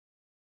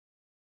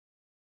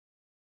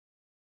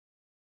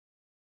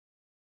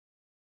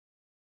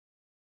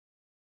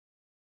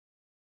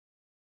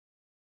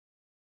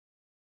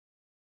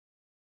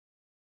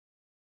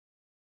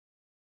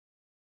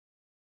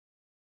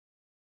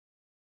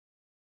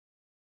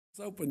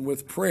Open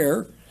with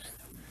prayer.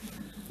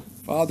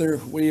 Father,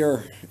 we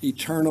are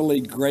eternally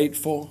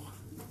grateful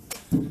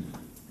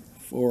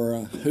for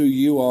who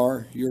you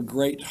are, your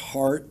great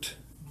heart,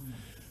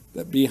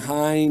 that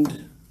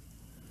behind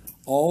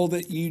all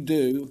that you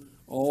do,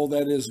 all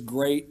that is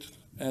great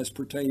as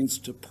pertains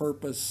to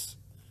purpose,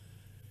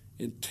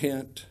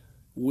 intent,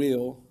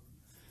 will,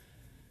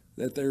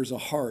 that there's a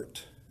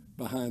heart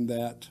behind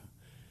that,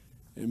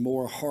 and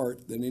more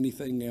heart than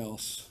anything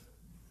else.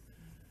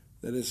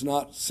 That it's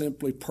not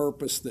simply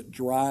purpose that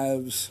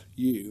drives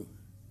you,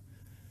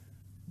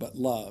 but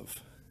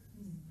love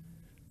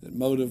that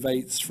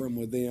motivates from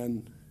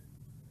within.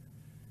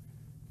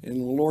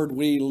 And Lord,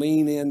 we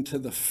lean into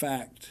the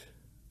fact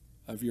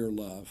of your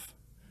love.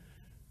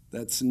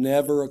 That's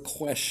never a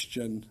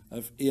question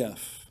of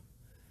if.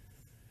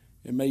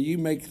 And may you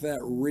make that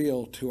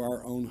real to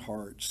our own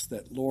hearts,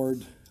 that,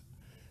 Lord,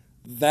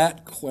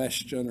 that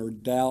question or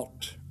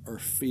doubt or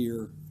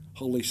fear,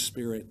 Holy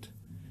Spirit,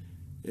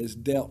 is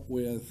dealt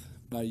with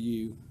by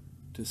you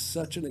to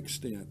such an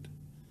extent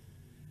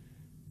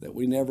that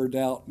we never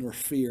doubt nor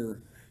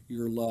fear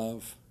your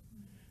love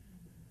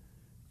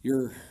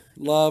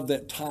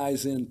that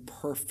ties in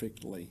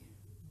perfectly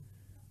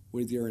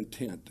with your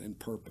intent and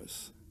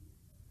purpose,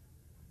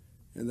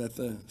 and that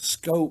the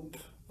scope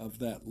of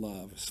that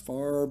love is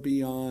far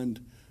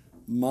beyond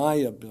my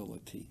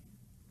ability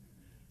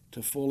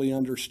to fully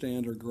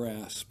understand or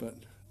grasp, but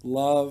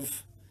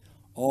love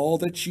all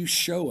that you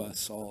show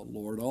us,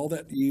 Lord, all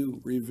that you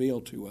reveal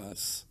to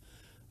us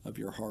of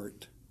your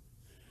heart,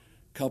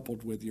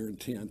 coupled with your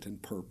intent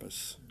and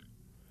purpose.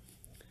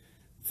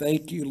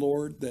 Thank you,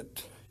 Lord,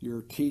 that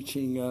you're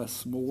teaching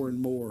us more and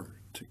more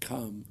to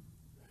come,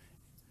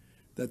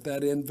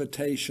 that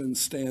invitation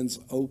stands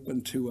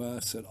open to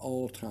us at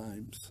all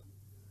times.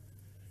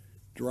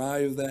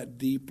 Drive that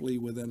deeply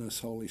within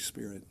us, Holy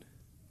Spirit.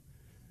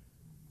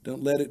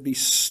 Don't let it be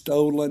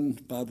stolen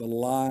by the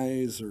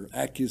lies or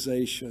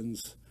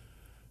accusations,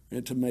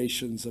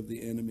 intimations of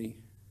the enemy.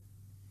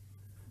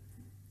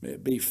 May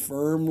it be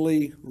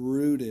firmly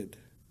rooted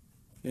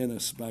in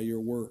us by your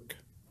work,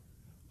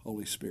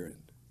 Holy Spirit.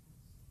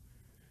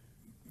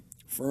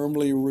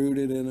 Firmly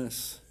rooted in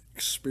us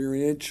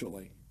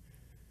experientially.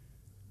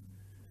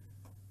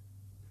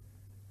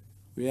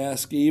 We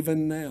ask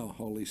even now,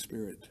 Holy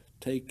Spirit,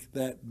 take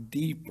that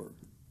deeper,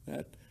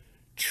 that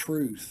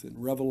truth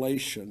and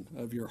revelation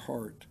of your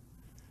heart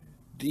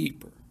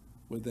deeper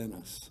within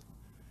us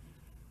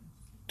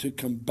to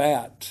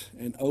combat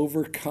and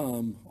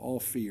overcome all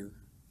fear,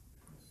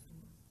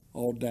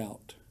 all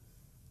doubt.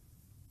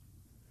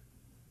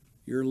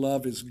 Your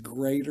love is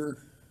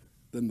greater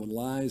than the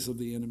lies of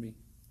the enemy,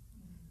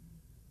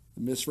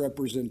 the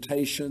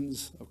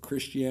misrepresentations of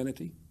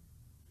Christianity,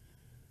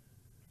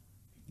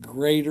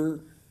 greater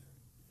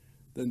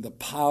than the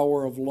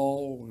power of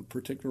law, and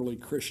particularly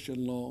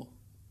Christian law,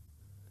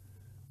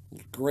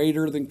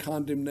 greater than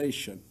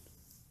condemnation.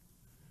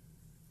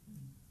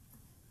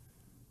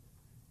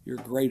 You're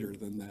greater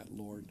than that,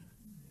 Lord.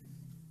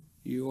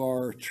 You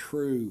are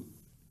true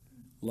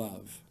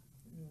love.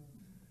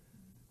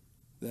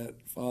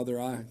 That,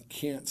 Father, I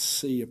can't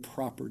see a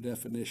proper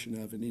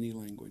definition of in any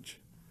language.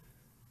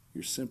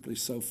 You're simply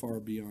so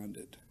far beyond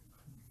it.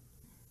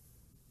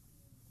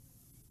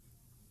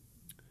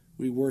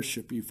 We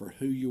worship you for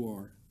who you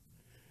are,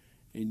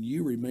 and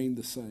you remain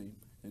the same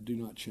and do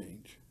not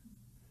change.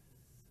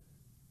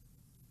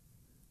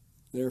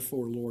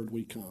 Therefore, Lord,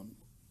 we come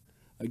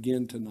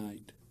again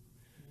tonight.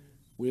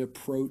 We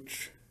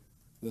approach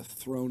the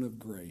throne of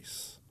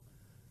grace.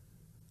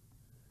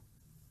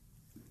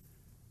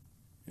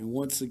 And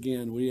once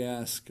again, we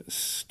ask,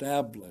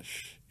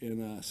 establish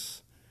in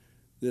us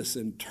this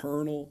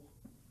internal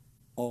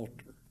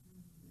altar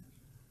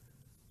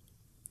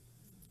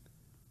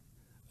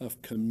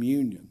of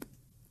communion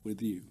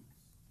with you.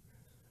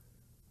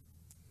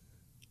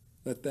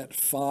 Let that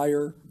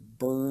fire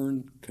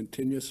burn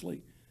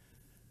continuously.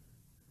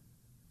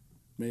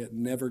 May it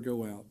never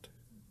go out.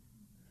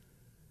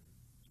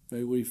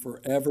 May we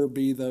forever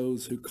be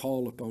those who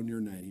call upon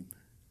your name,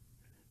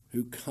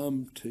 who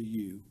come to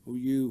you. O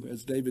you,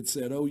 as David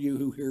said, O you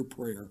who hear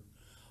prayer,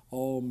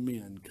 all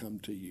men come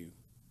to you.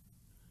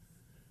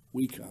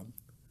 We come.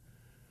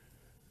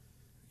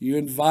 You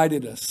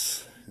invited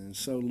us, and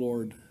so,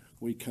 Lord,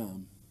 we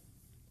come.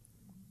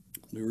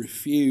 We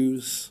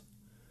refuse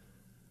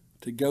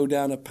to go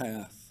down a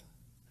path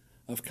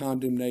of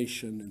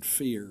condemnation and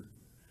fear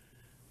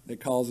that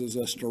causes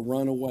us to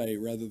run away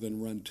rather than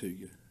run to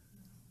you.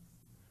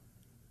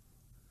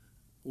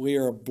 We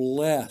are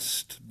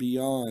blessed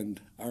beyond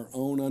our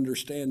own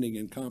understanding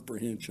and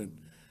comprehension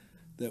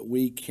that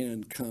we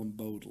can come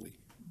boldly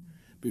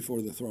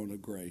before the throne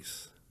of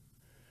grace.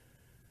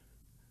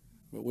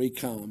 But we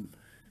come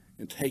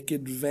and take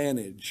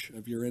advantage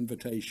of your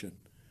invitation,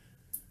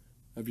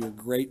 of your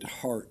great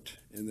heart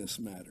in this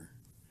matter,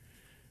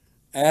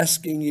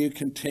 asking you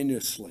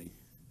continuously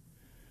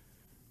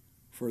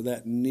for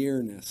that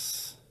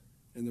nearness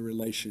in the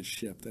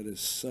relationship that is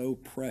so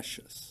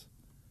precious,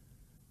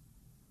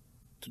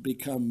 to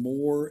become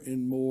more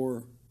and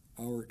more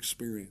our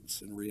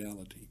experience and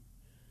reality.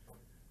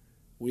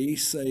 We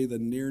say the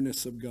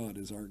nearness of God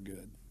is our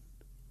good.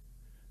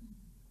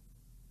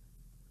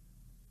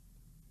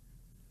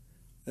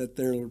 That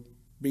there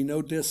be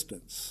no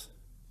distance,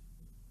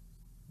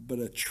 but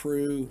a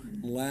true,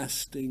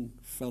 lasting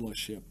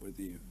fellowship with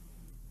you.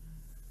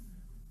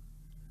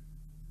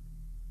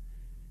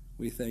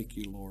 We thank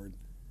you, Lord.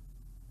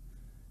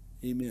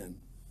 Amen.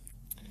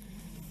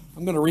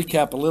 I'm going to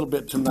recap a little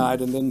bit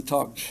tonight and then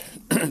talk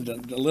a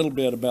little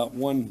bit about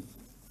one,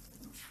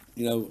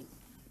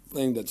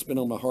 thing that's been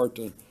on my heart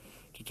to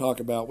talk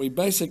about. We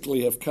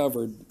basically have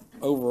covered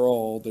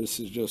overall, this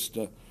is just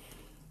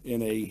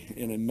in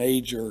a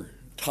major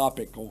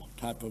topical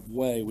type of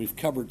way. We've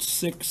covered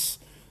 6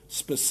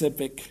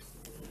 specific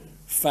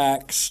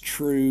facts,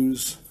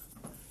 truths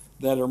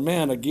that are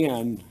meant,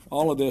 again,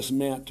 all of this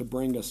meant to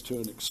bring us to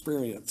an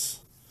experience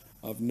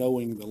of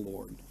knowing the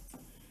Lord.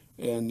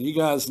 And you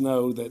guys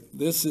know that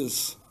this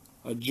is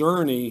a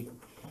journey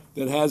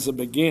that has a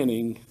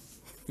beginning.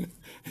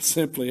 It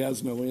simply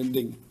has no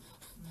ending.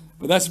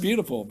 But that's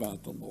beautiful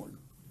about the Lord.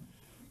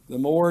 The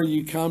more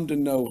you come to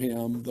know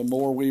him, the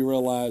more we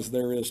realize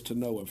there is to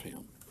know of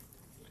him.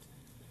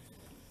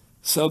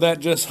 So that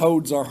just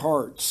holds our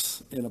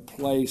hearts in a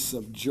place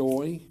of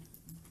joy.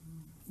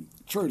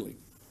 Truly,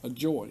 a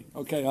joy.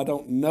 Okay, I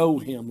don't know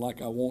him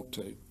like I want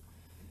to.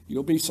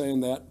 You'll be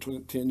saying that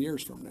 10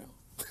 years from now.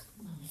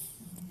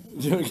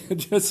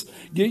 Just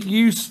get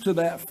used to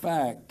that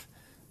fact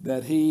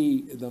that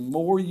the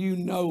more you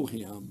know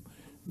him,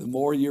 the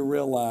more you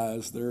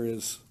realize there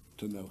is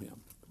to know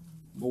him.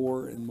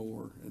 More and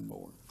more and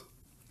more.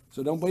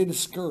 So don't be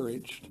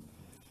discouraged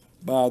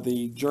by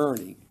the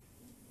journey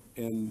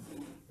and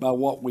by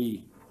what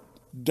we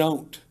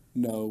don't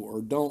know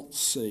or don't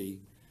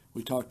see.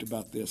 We talked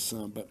about this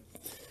some, but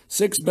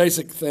 6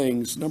 basic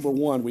things. Number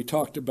 1, we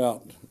talked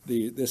about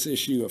this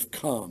issue of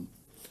come.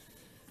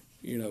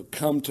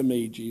 Come to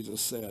me,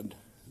 Jesus said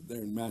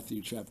there in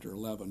Matthew chapter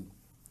 11.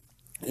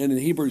 And in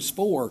Hebrews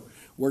 4,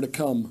 we're to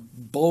come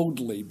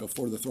boldly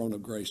before the throne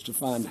of grace to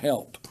find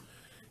help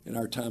in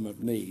our time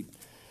of need.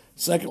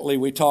 Secondly,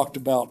 we talked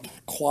about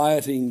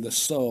quieting the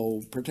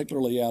soul,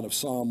 particularly out of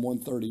Psalm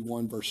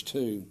 131, verse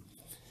 2,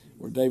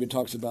 where David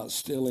talks about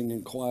stilling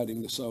and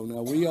quieting the soul.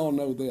 Now, we all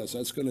know this.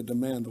 That's going to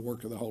demand the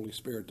work of the Holy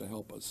Spirit to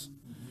help us.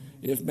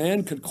 If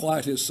man could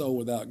quiet his soul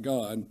without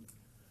God,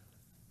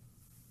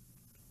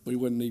 we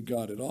wouldn't need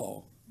God at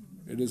all.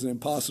 It is an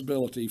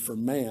impossibility for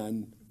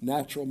man,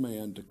 natural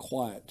man, to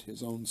quiet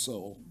his own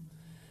soul.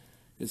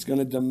 It's going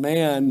to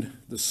demand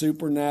the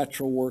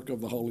supernatural work of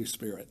the Holy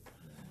Spirit.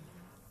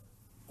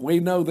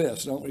 We know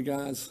this, don't we,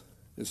 guys?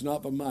 It's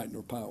not by might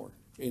nor power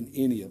in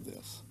any of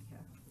this.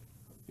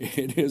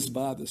 It is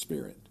by the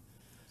Spirit,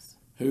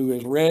 who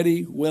is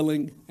ready,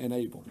 willing, and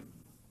able.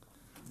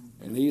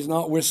 And he's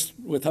not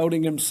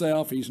withholding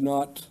himself. He's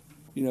not,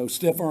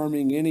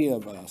 stiff-arming any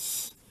of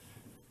us.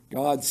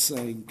 God's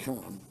saying,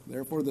 come.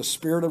 Therefore, the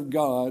Spirit of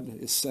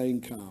God is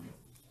saying, come.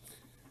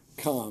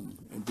 Come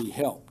and be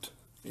helped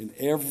in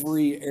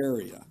every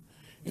area.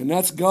 And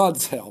that's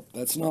God's help.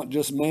 That's not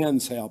just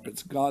man's help.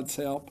 It's God's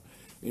help.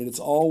 And it's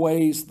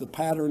always, the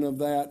pattern of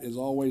that is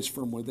always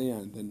from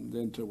within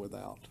than to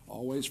without.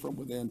 Always from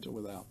within to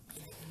without.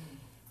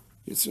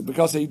 It's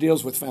because he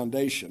deals with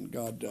foundation,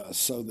 God does.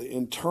 So the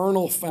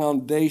internal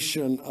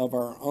foundation of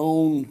our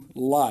own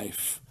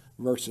life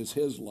versus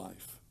his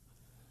life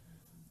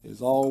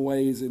is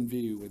always in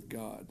view with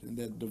God, and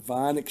that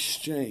divine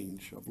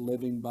exchange of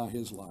living by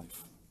his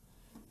life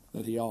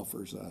that he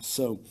offers us.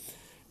 So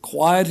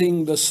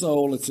quieting the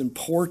soul, its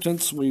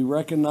importance, we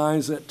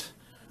recognize it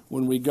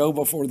when we go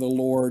before the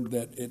Lord,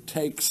 that it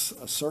takes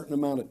a certain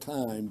amount of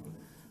time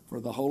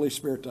for the Holy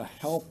Spirit to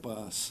help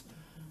us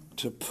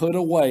to put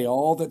away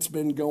all that's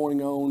been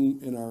going on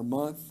in our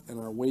month and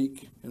our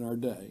week and our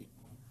day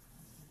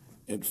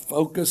and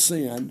focus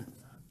in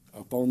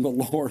upon the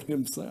Lord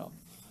himself.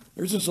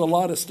 There's just a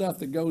lot of stuff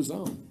that goes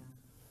on.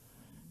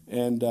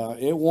 And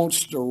it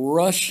wants to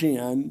rush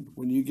in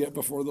when you get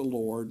before the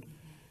Lord.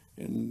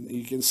 And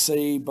you can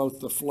see both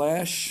the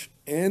flesh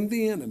and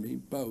the enemy,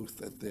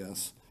 both at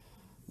this.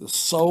 The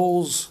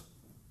soul's,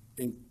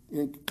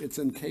 it's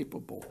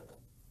incapable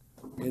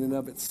in and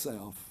of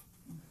itself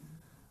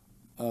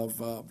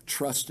of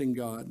trusting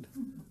God,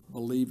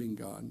 believing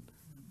God.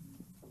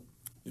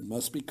 It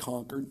must be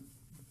conquered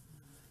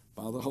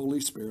by the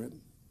Holy Spirit.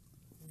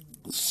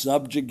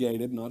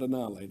 Subjugated, not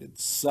annihilated,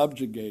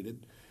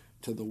 subjugated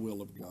to the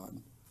will of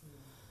God.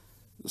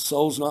 The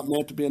soul's not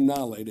meant to be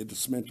annihilated,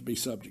 it's meant to be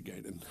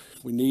subjugated.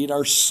 We need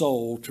our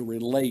soul to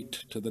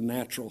relate to the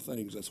natural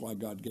things. That's why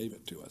God gave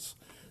it to us.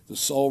 The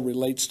soul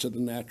relates to the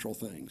natural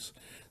things.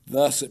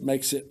 Thus, it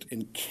makes it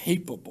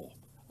incapable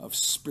of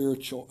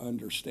spiritual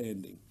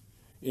understanding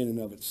in and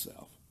of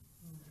itself.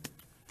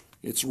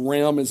 Its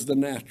realm is the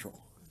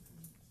natural.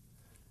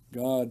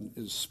 God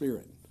is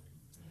spirit.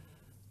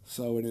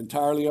 So an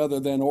entirely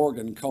other than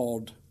organ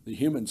called the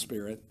human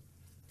spirit,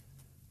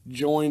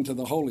 joined to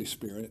the Holy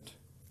Spirit,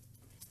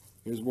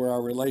 is where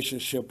our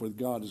relationship with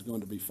God is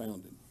going to be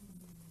founded.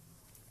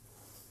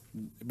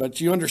 But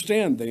you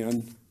understand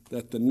then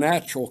that the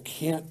natural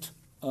can't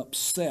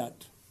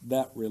upset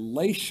that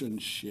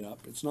relationship.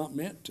 It's not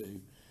meant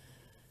to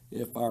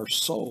if our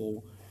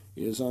soul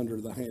is under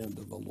the hand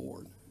of the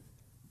Lord.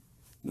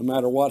 No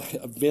matter what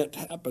event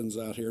happens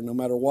out here, no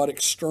matter what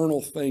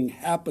external thing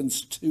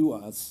happens to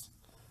us,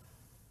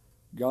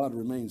 God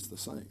remains the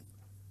same.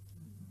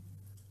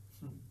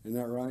 Isn't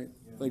that right?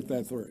 Yeah. Think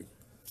that through.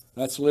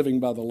 That's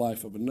living by the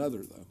life of another,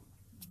 though.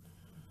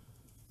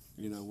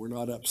 You know, we're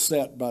not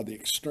upset by the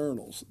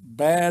externals.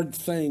 Bad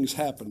things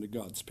happen to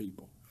God's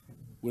people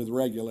with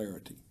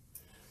regularity.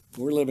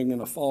 We're living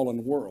in a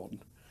fallen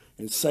world,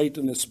 and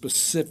Satan is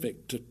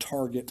specific to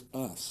target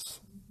us.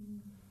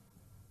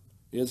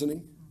 Isn't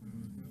he?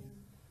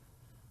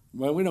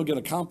 Well, we don't get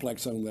a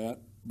complex on that,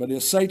 but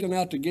is Satan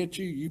out to get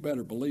you? You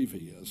better believe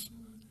he is.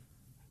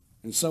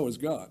 And so is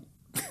God,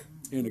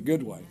 in a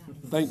good way.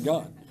 Thank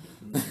God.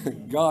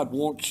 God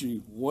wants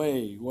you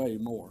way, way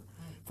more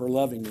for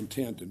loving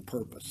intent and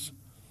purpose.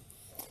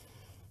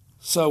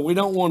 So we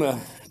don't want to,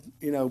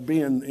 be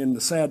in the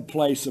sad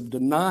place of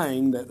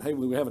denying that, hey,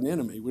 we have an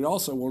enemy. We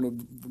also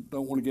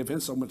don't want to give him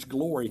so much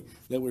glory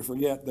that we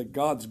forget that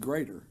God's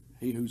greater.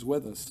 He who's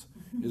with us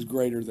is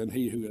greater than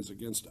he who is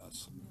against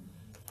us.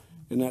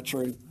 Isn't that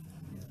true?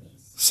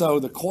 So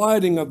the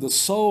quieting of the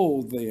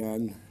soul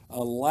then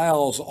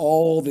allows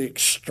all the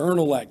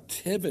external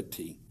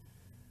activity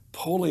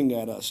pulling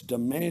at us,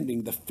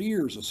 demanding the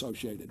fears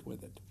associated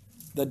with it,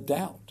 the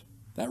doubt.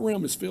 That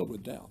realm is filled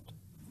with doubt.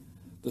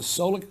 The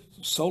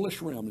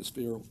soulish realm is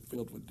filled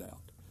with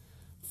doubt,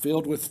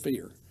 filled with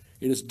fear.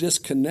 It is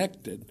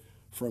disconnected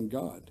from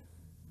God.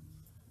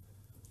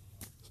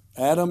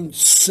 Adam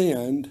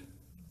sinned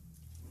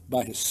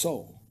by his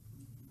soul.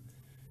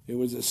 It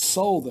was his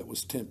soul that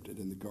was tempted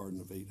in the Garden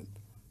of Eden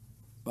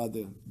by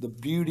the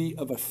beauty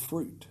of a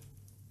fruit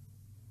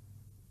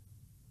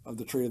of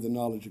the tree of the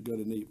knowledge of good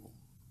and evil.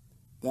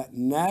 That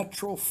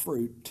natural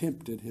fruit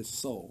tempted his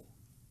soul,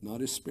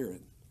 not his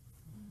spirit.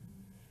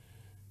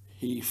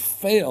 He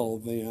fell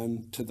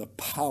then to the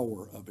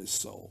power of his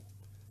soul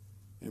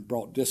and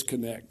brought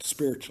disconnect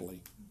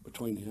spiritually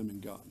between him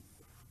and God.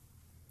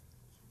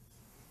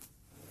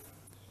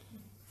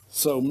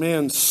 So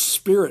man's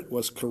spirit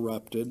was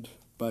corrupted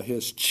by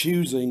his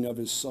choosing of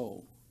his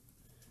soul.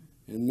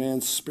 And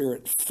man's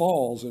spirit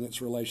falls in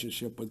its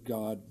relationship with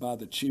God by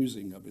the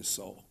choosing of his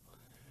soul.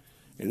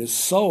 And his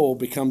soul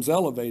becomes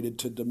elevated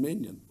to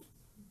dominion.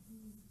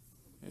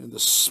 And the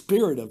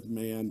spirit of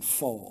man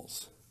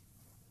falls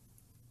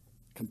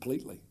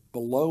completely,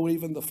 below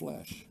even the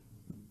flesh.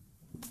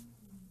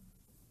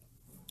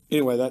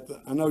 Anyway,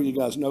 I know you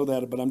guys know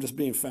that, but I'm just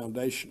being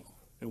foundational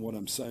in what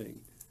I'm saying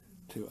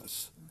to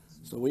us.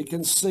 So we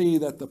can see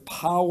that the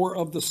power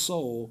of the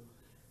soul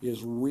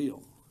is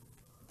real.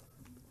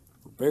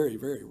 Very,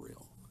 very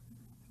real.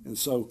 And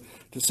so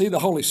to see the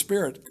Holy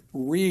Spirit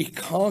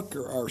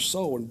reconquer our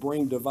soul and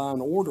bring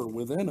divine order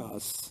within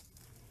us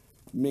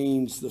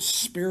means the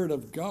Spirit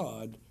of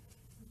God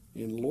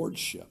in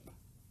lordship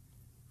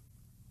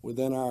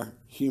within our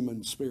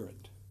human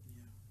spirit,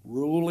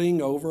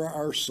 ruling over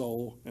our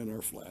soul and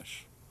our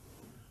flesh.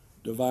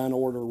 Divine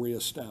order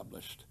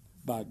reestablished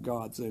by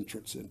God's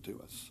entrance into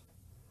us.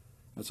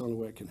 That's the only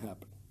way it can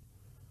happen.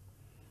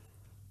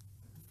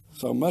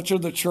 So much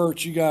of the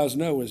church, you guys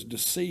know, is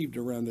deceived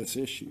around this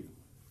issue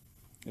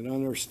and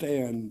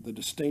understand the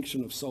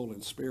distinction of soul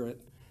and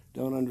spirit,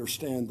 don't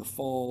understand the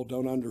fall,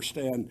 don't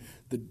understand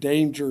the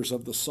dangers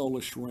of the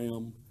soulish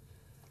realm.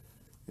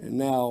 And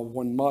now,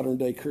 when modern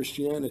day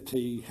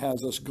Christianity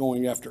has us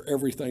going after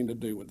everything to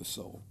do with the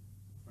soul.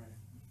 Right.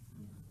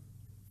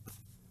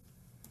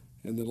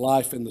 And the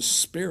life in the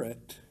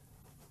spirit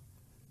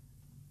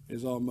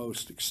is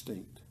almost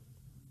extinct.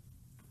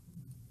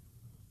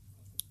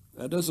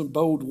 That doesn't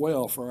bode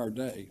well for our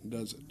day,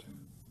 does it?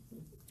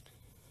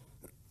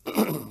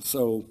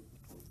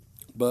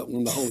 But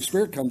when the Holy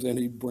Spirit comes in,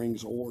 he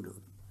brings order.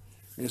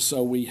 And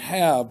so we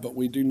have, but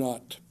we do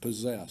not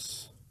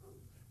possess,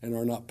 and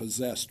are not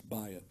possessed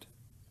by it,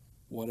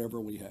 whatever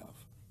we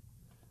have.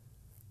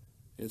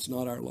 It's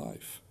not our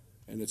life,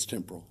 and it's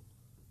temporal.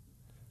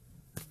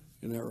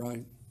 Isn't that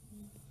right?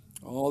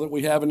 All that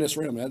we have in this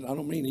realm, I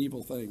don't mean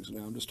evil things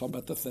now, I'm just talking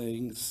about the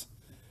things.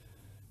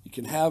 You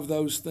can have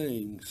those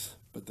things,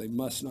 but they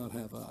must not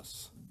have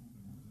us.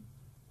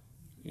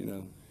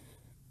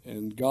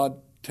 And God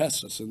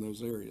tests us in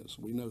those areas.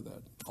 We know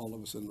that. All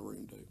of us in the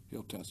room do.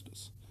 He'll test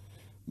us.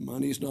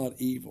 Money's not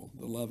evil.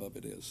 The love of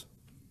it is.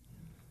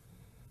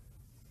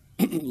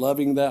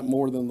 Loving that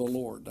more than the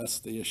Lord. That's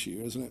the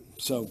issue, isn't it?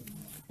 So,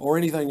 or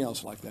anything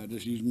else like that.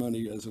 Just use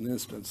money as an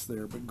instance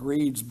there. But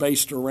greed's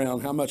based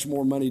around how much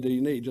more money do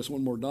you need? Just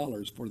 $1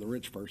 more for the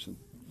rich person.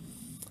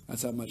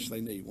 That's how much they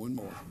need. One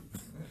more.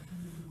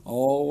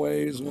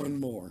 Always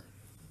one more.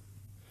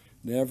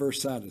 Never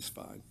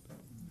satisfied.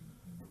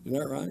 Isn't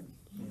that right?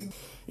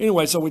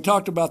 Anyway, so we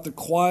talked about the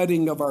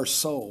quieting of our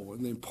soul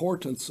and the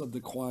importance of the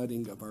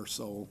quieting of our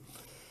soul.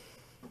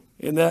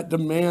 And that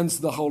demands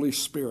the Holy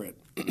Spirit.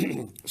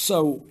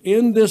 So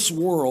in this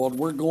world,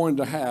 we're going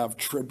to have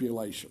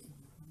tribulation.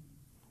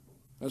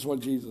 That's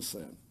what Jesus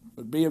said.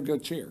 But be of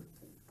good cheer.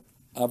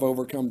 I've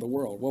overcome the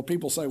world. Well,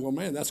 people say, well,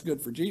 man, that's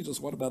good for Jesus.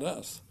 What about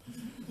us?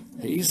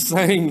 He's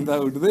saying,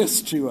 though,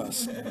 this to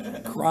us.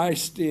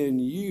 Christ in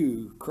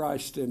you,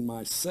 Christ in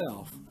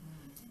myself.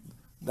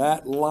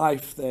 That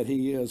life that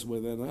he is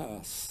within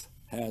us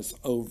has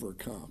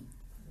overcome.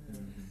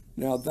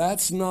 Now,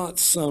 that's not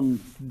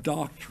some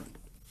doctrine,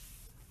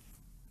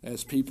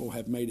 as people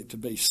have made it to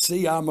be.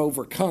 See, I'm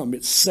overcome.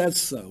 It says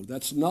so.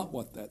 That's not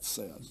what that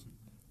says.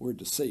 We're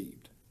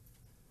deceived.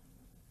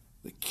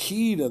 The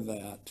key to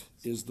that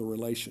is the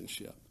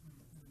relationship.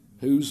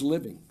 Who's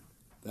living?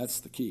 That's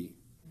the key.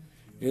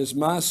 Is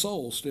my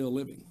soul still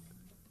living?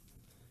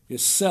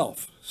 Is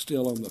self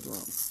still on the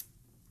throne?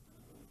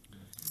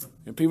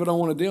 And people don't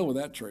want to deal with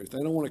that truth. They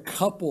don't want to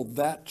couple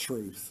that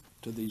truth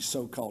to these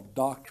so-called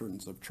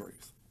doctrines of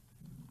truth.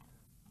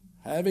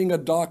 Having a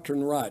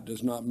doctrine right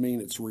does not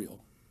mean it's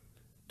real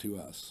to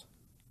us.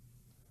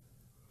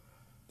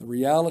 The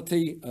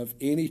reality of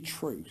any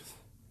truth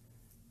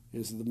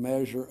is the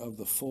measure of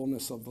the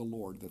fullness of the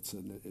Lord is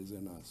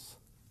in us.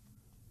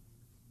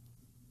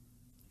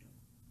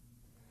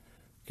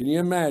 Can you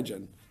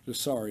imagine,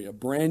 a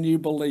brand new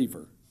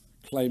believer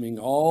claiming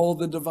all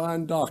the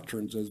divine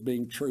doctrines as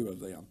being true of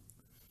them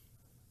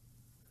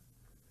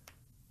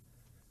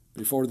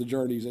before the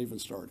journey's even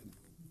started?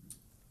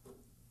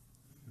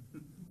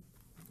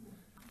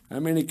 How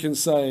many can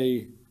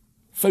say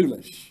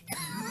foolish?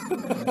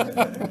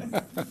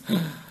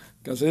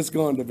 Because it's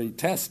going to be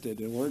tested,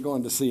 and we're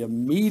going to see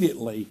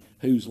immediately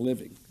who's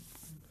living,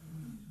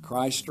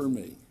 Christ or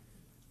me.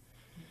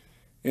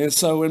 And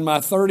so in my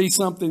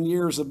 30-something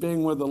years of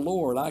being with the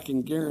Lord, I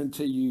can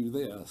guarantee you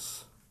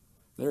this.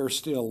 There are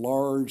still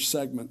large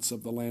segments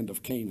of the land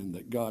of Canaan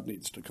that God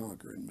needs to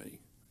conquer in me.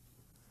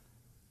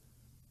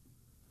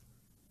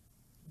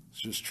 It's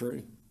just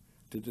true.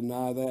 To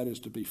deny that is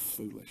to be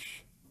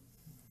foolish.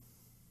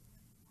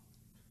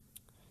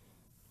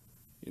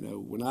 You know,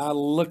 when I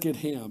look at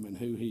him and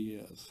who he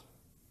is,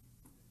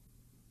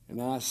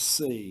 and I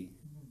see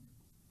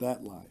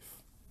that life,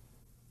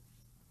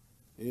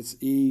 it's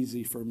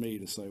easy for me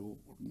to say, well,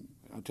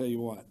 I'll tell you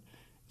what,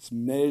 it's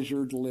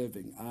measured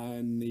living.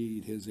 I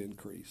need his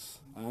increase.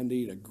 I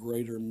need a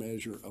greater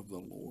measure of the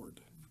Lord.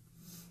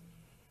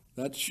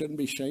 That shouldn't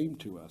be shame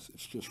to us.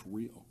 It's just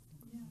real.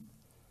 Yeah.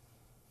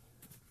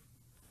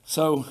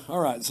 So, all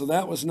right, so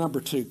that was number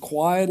 2,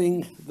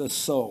 quieting the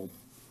soul.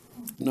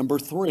 Number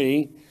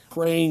 3,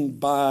 praying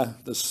by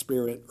the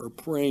Spirit or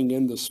praying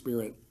in the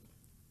Spirit.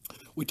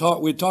 We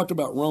talked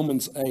about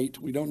Romans 8.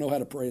 We don't know how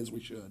to pray as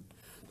we should.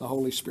 The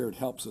Holy Spirit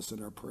helps us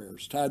in our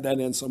prayers. Tied that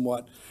in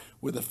somewhat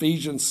with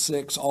Ephesians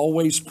 6,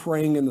 always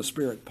praying in the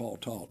Spirit, Paul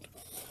taught.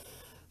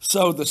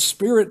 So the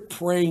Spirit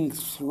praying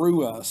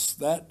through us,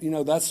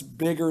 that's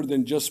bigger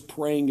than just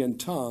praying in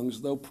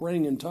tongues, though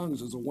praying in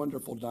tongues is a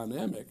wonderful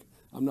dynamic.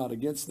 I'm not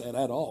against that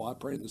at all. I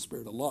pray in the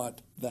Spirit a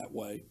lot that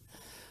way.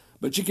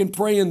 But you can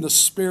pray in the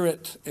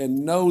Spirit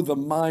and know the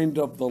mind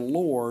of the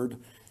Lord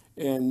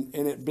and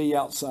it be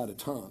outside of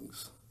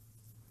tongues.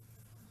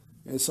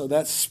 And so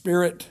that's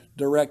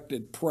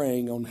Spirit-directed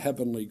praying on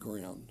heavenly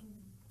ground,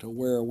 to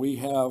where we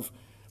have,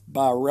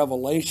 by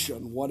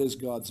revelation, what is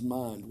God's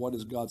mind, what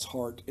is God's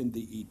heart in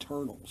the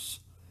eternals.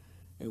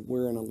 And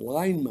we're in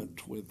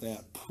alignment with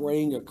that,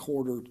 praying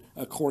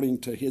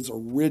according to his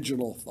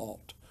original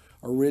thought,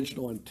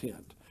 original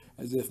intent,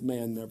 as if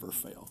man never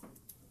failed.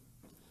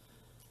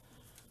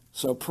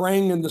 So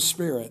praying in the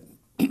Spirit,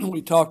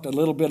 we talked a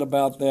little bit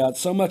about that.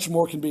 So much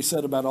more can be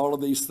said about all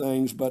of these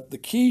things, but the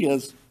key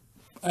is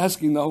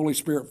asking the Holy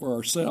Spirit for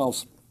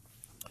ourselves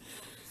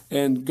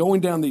and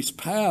going down these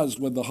paths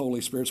with the Holy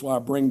Spirit. That's why I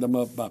bring them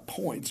up by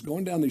points.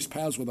 Going down these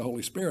paths with the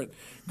Holy Spirit,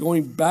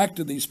 going back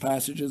to these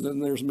passages,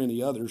 and there's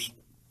many others,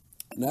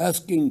 and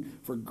asking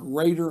for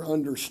greater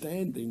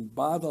understanding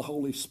by the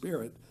Holy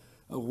Spirit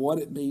of what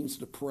it means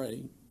to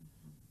pray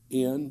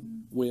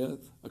in,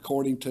 with,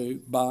 according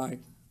to, by,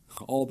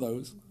 all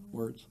those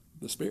words,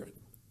 the Spirit.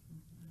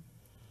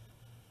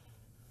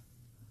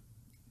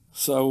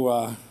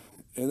 So,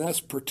 and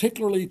that's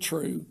particularly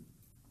true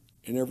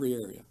in every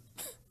area.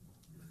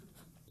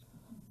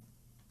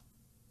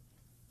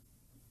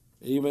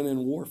 Even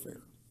in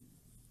warfare.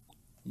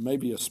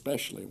 Maybe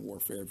especially in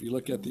warfare. If you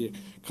look at the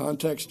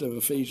context of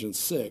Ephesians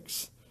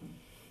 6,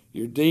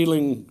 you're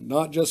dealing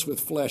not just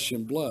with flesh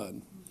and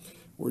blood.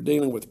 We're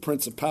dealing with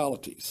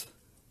principalities.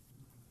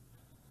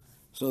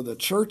 So the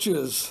church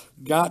has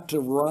got to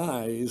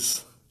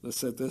rise, let's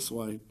say it this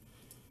way,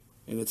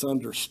 in its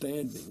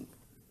understanding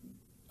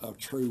of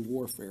true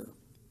warfare.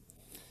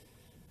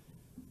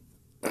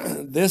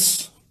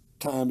 This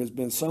time has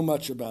been so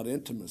much about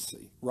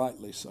intimacy,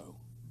 rightly so.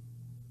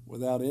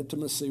 Without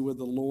intimacy with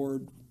the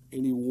Lord,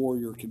 any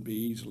warrior can be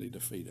easily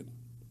defeated.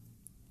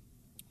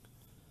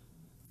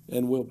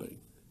 And will be.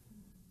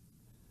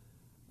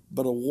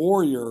 But a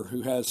warrior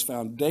who has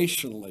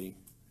foundationally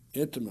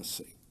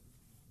intimacy,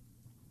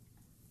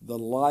 the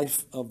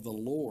life of the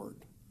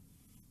Lord,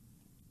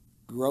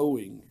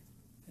 growing,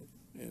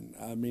 and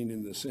I mean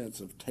in the sense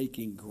of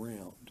taking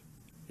ground,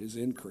 his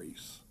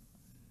increase,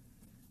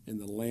 in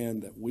the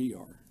land that we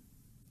are,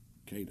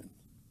 Canaan.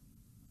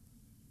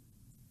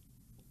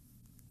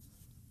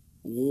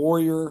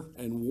 Warrior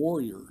and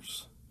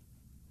warriors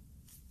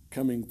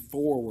coming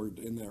forward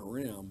in that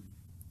realm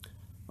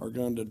are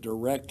going to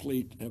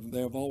directly,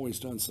 they have always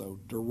done so,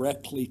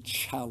 directly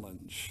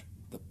challenge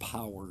the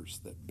powers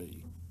that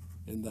be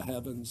in the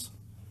heavens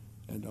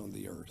and on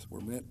the earth.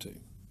 We're meant to.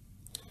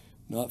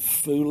 Not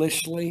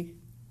foolishly,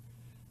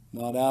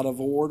 not out of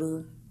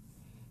order,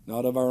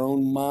 not of our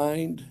own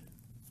mind,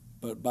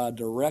 but by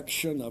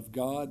direction of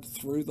God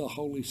through the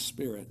Holy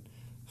Spirit,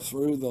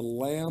 through the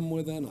Lamb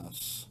within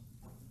us.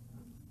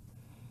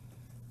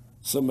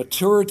 So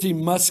maturity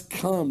must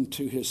come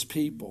to his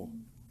people,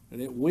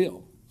 and it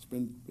will.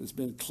 It's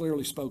been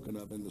clearly spoken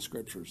of in the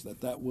Scriptures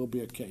that will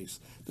be a case.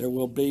 There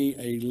will be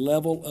a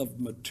level of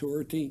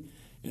maturity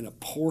in a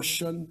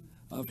portion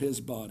of his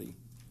body,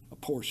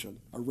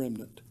 a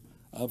remnant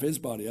of his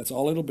body. That's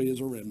all it'll be, is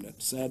a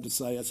remnant. Sad to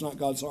say, that's not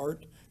God's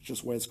heart. It's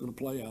just the way it's going to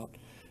play out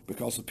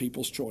because of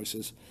people's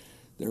choices.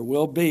 There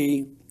will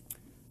be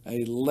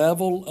a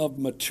level of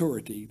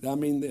maturity. I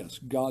mean this,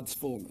 God's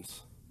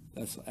fullness.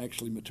 That's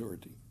actually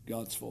maturity,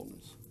 God's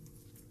fullness.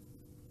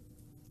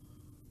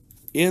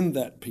 In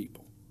that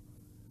people,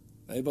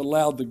 they've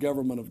allowed the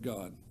government of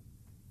God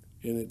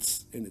in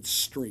its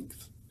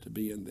strength to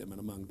be in them and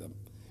among them.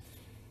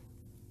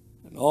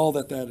 And all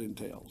that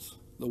entails,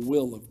 the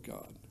will of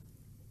God,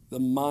 the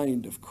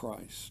mind of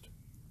Christ,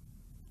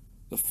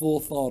 the full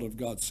thought of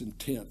God's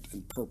intent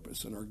and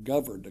purpose, and are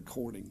governed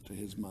according to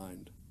his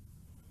mind.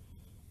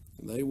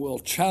 And they will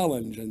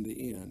challenge in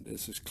the end,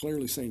 as is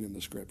clearly seen in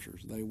the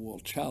Scriptures, they will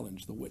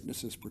challenge, the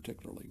witnesses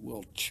particularly,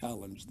 will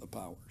challenge the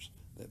powers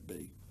that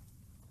be.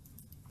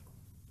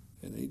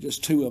 And ain't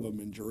just two of them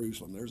in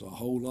Jerusalem. There's a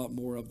whole lot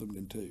more of them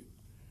than two.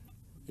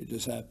 It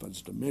just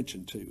happens to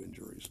mention two in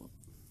Jerusalem.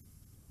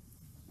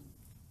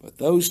 But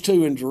those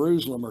two in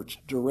Jerusalem are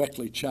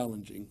directly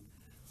challenging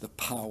the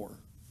power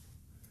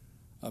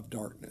of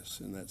darkness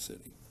in that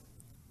city.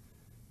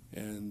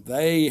 And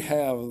they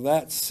have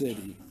that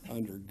city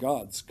under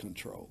God's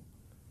control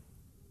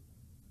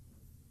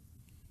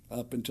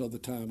up until the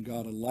time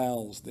God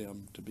allows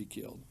them to be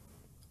killed.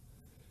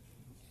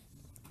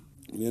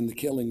 And in the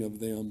killing of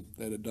them,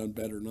 they'd have done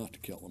better not to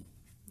kill them.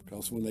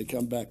 Because when they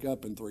come back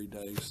up in 3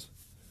 days,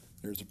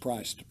 there's a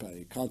price to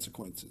pay,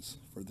 consequences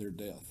for their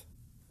death.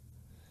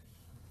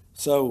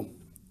 So,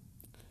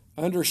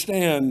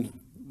 understand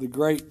the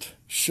great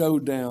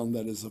showdown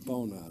that is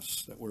upon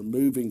us, that we're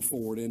moving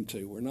forward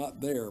into. We're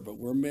not there, but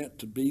we're meant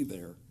to be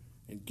there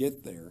and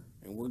get there,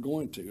 and we're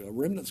going to. A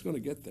remnant's going to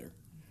get there.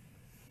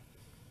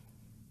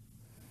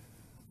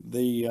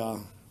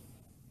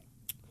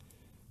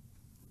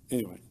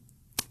 Anyway,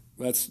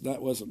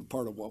 that wasn't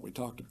part of what we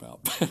talked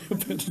about.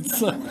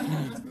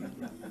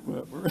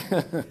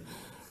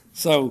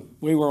 So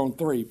we were on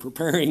 3,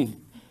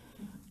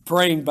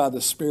 praying by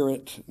the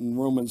Spirit in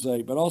Romans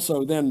 8, but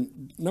also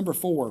then number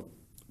 4,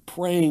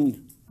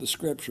 praying the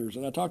Scriptures.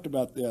 And I talked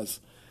about this.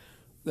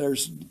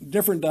 There's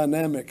different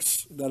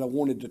dynamics that I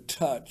wanted to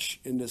touch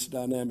in this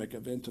dynamic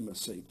of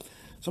intimacy.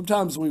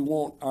 Sometimes we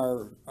want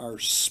our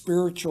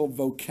spiritual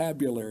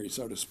vocabulary,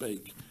 so to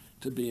speak,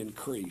 to be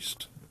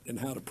increased in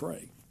how to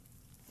pray.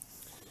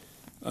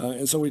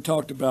 And so we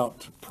talked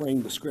about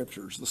praying the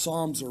Scriptures. The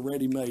Psalms are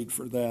ready-made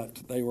for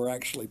that. They were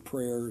actually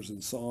prayers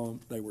and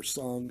psalms. They were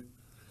sung,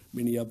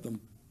 many of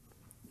them.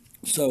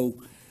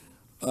 So,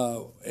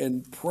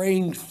 and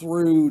praying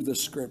through the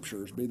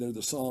Scriptures, be they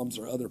the Psalms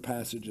or other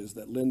passages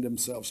that lend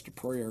themselves to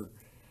prayer,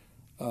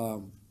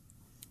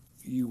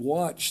 you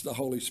watch the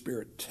Holy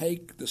Spirit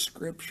take the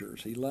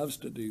Scriptures, he loves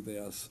to do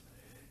this,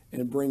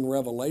 and bring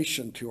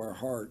revelation to our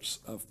hearts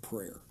of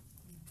prayer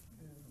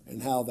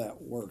and how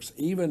that works.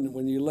 Even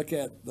when you look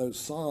at those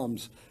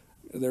Psalms,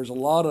 there's a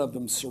lot of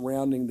them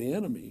surrounding the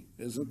enemy,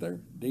 isn't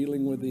there?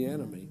 Dealing with the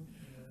enemy.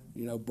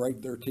 You know,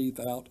 break their teeth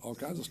out, all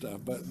kinds of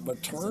stuff.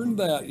 But turn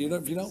that, you know,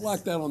 if you don't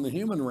like that on the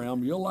human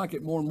realm, you'll like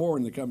it more and more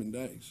in the coming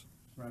days.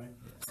 Right.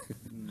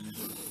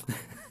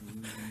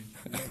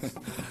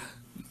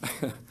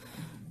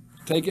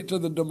 Take it to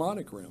the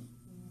demonic realm.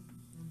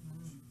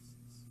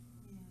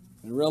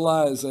 And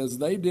realize, as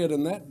they did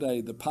in that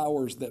day, the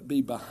powers that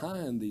be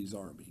behind these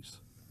armies,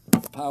 the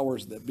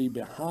powers that be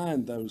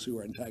behind those who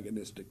are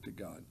antagonistic to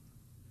God.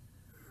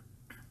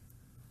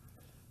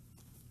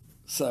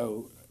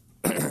 So,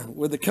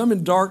 with the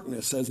coming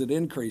darkness as it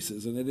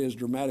increases, and it is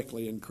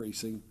dramatically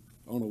increasing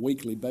on a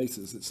weekly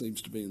basis, it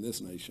seems to be in this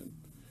nation,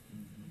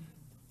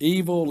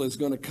 evil is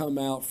going to come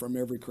out from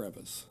every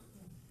crevice.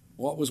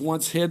 What was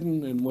once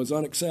hidden and was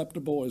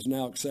unacceptable is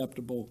now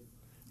acceptable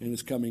and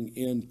is coming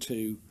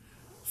into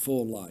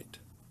full light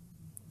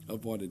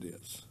of what it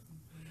is.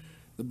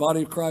 The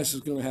body of Christ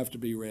is going to have to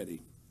be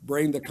ready.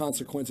 Bring the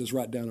consequences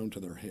right down onto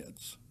their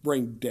heads.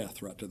 Bring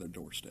death right to their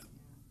doorstep.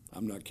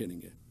 I'm not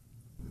kidding you.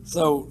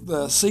 So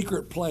the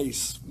secret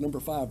place,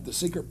 number 5, the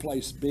secret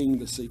place being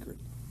the secret.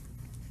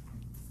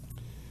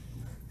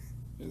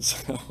 And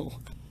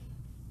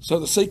so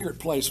the secret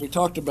place, we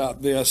talked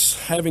about this,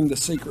 having the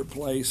secret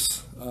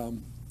place.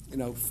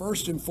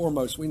 First and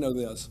foremost, we know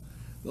this.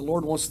 The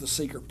Lord wants the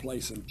secret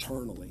place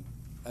internally.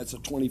 That's a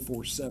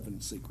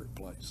 24/7 secret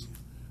place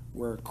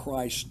where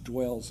Christ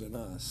dwells in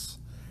us.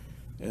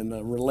 And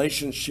a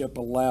relationship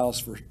allows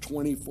for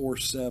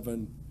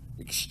 24/7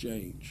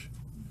 exchange.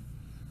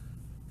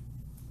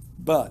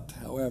 But,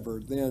 however,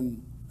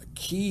 then a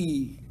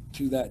key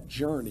to that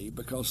journey,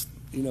 because,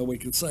 we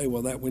can say,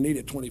 well, that we need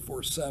it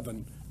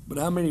 24/7, but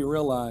how many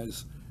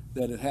realize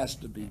that it has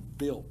to be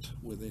built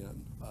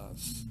within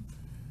us?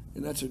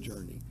 And that's a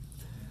journey.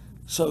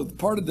 So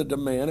part of the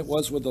demand, it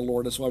was with the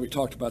Lord. That's why we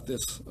talked about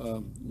this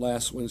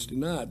last Wednesday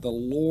night. The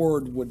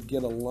Lord would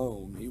get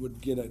alone. He would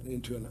get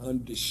into an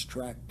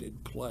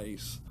undistracted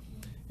place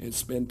and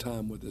spend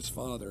time with his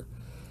Father.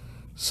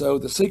 So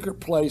the secret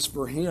place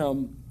for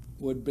him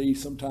would be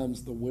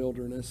sometimes the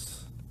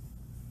wilderness,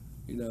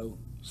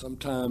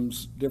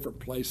 sometimes different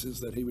places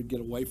that he would get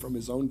away from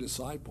his own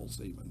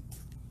disciples even.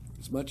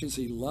 As much as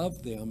he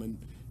loved them and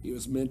he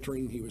was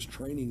mentoring, he was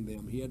training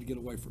them, he had to get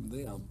away from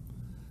them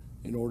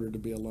in order to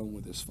be alone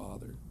with his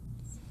Father.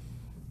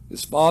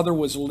 His Father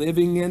was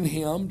living in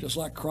him, just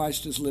like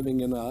Christ is living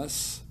in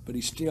us, but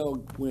he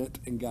still went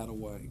and got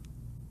away.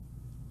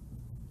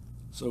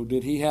 So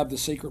did he have the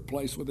secret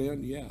place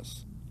within?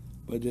 Yes.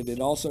 But did it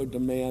also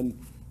demand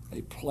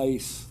a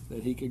place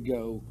that he could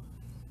go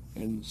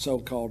and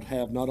so-called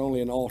have not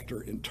only an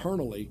altar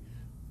internally,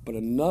 but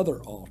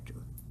another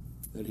altar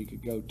that he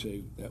could go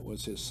to that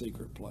was his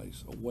secret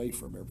place, away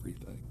from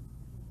everything?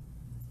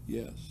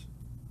 Yes.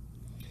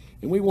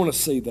 And we want to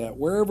see that.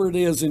 Wherever it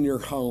is in your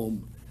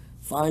home,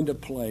 find a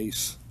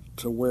place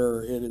to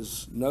where it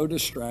is no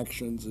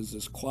distractions, is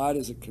as quiet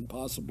as it can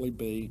possibly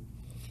be.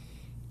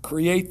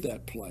 Create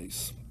that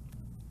place.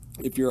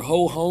 If your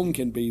whole home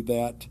can be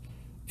that,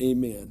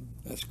 amen.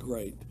 That's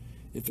great.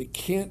 If it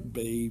can't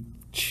be,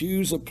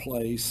 choose a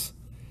place.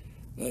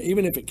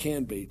 Even if it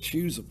can be,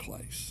 choose a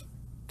place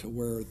to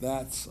where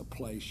that's a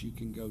place you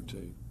can go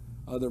to.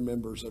 Other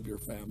members of your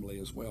family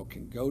as well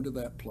can go to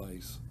that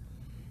place.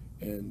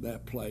 And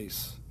that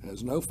place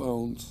has no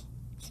phones.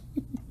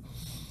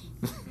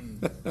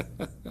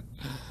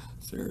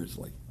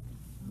 Seriously.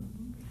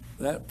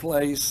 That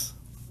place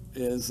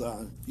is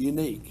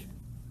unique.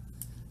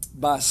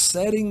 By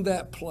setting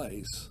that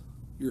place,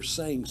 you're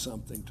saying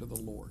something to the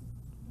Lord,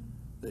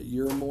 that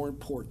you're more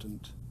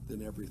important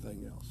than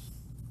everything else.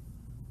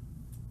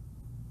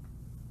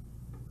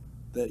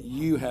 That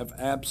you have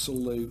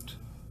absolute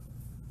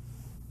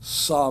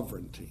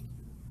sovereignty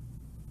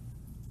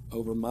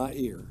over my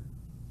ear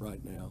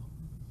right now,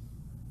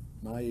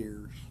 my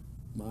ears,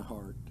 my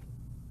heart,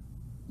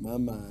 my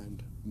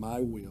mind, my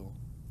will,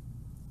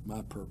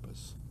 my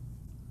purpose.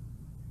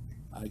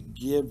 I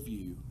give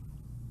you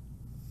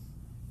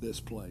this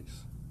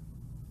place.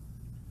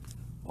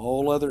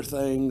 All other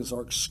things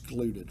are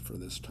excluded for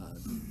this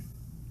time.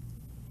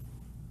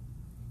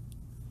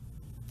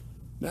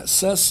 That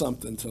says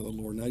something to the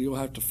Lord. Now you'll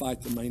have to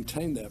fight to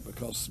maintain that,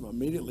 because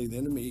immediately the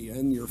enemy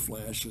in your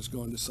flesh is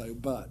going to say,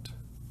 but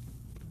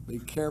be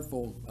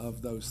careful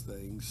of those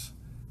things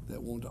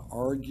that want to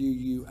argue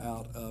you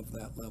out of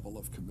that level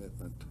of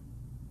commitment.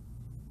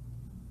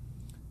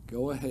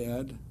 Go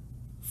ahead,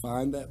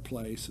 find that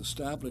place,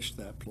 establish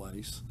that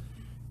place,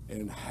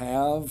 and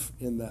have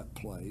in that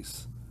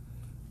place,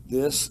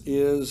 this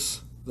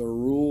is the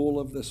rule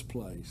of this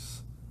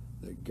place,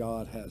 that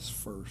God has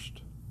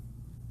first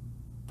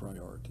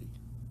priority.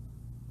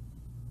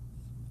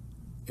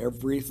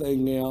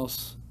 Everything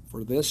else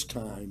for this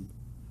time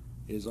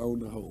is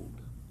on hold.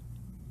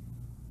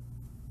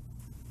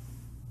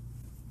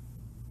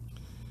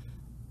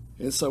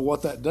 And so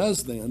what that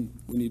does then,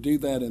 when you do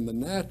that in the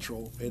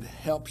natural, it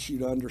helps you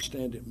to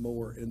understand it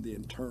more in the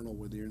internal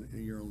with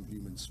your own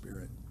human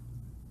spirit.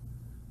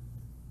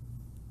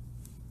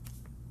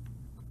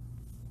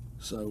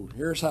 So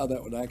here's how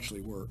that would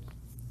actually work.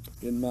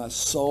 In my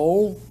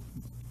soul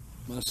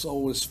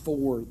is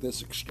for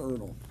this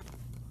external,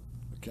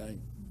 okay?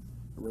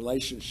 A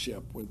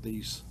relationship with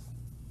these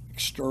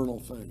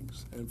external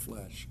things and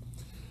flesh.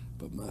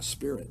 But my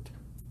spirit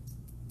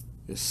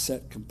is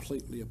set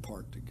completely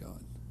apart to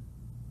God.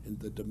 And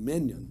the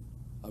dominion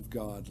of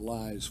God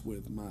lies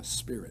with my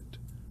spirit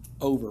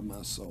over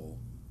my soul,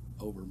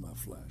 over my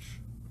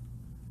flesh.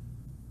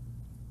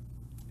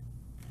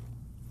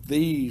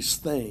 These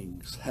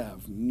things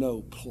have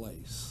no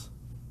place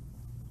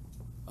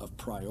of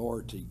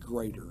priority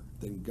greater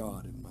than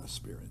God in my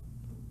spirit.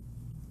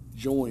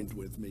 Joined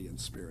with me in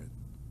spirit.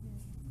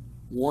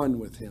 One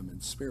with him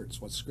in spirit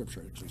is what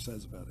Scripture actually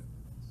says about it.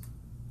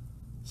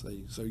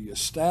 See, so you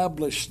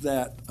establish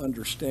that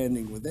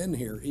understanding within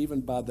here,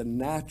 even by the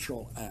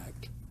natural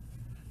act.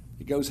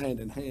 It goes hand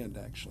in hand,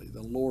 actually.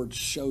 The Lord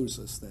shows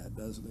us that,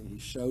 doesn't he? He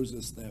shows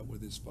us that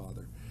with his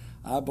Father.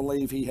 I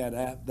believe he had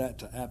that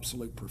to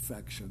absolute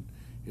perfection.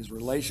 His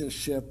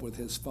relationship with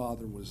his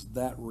Father was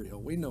that real.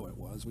 We know it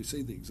was. We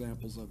see the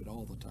examples of it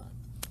all the time.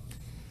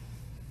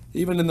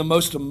 Even in the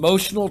most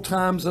emotional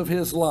times of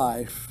his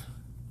life,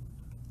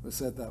 let's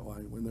say it that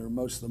way, when there were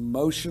most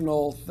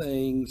emotional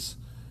things,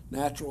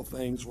 natural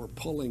things were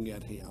pulling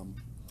at him,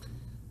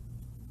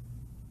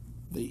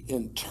 the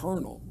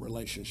internal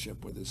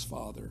relationship with his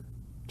Father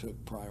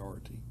took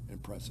priority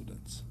and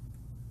precedence.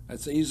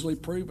 That's easily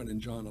proven in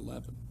John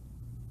 11,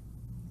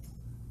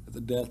 at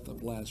the death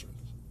of Lazarus.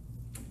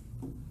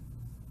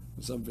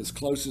 Some of his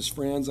closest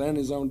friends and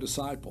his own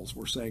disciples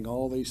were saying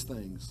all these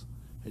things.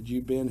 Had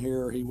you been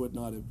here, he would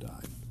not have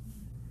died.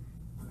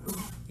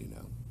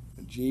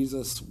 And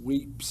Jesus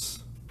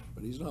weeps,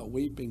 but he's not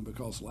weeping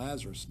because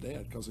Lazarus is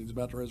dead, because he's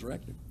about to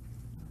resurrect him.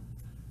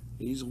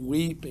 He's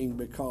weeping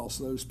because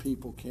those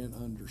people can't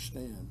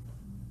understand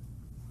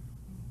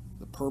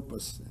the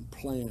purpose and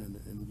plan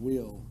and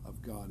will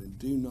of God and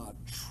do not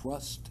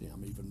trust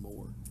him even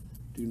more.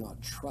 Do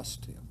not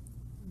trust him.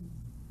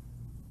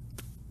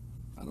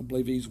 I don't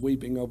believe he's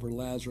weeping over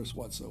Lazarus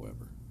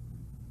whatsoever.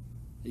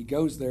 He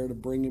goes there to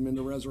bring him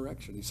into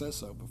resurrection. He says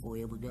so before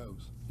he ever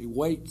goes. He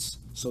waits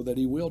so that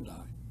he will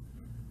die,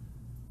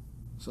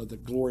 so the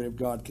glory of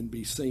God can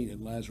be seen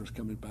in Lazarus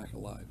coming back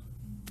alive.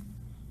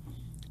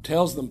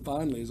 Tells them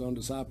finally, his own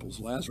disciples,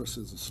 Lazarus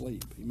is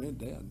asleep. He meant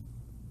dead.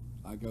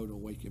 I go to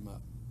wake him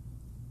up.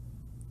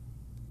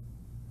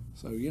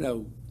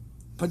 So,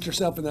 put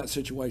yourself in that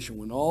situation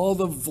when all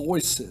the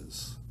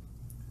voices,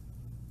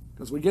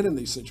 because we get in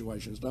these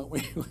situations, don't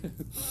we?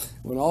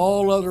 When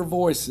all other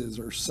voices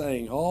are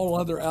saying, all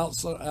other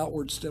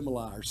outward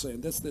stimuli are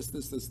saying this.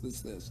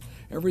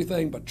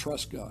 Everything but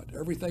trust God.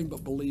 Everything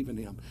but believe in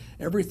him.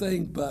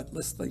 Everything but,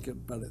 let's think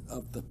about it,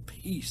 of the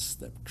peace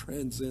that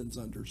transcends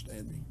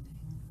understanding.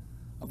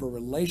 Of a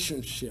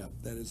relationship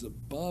that is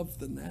above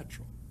the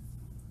natural.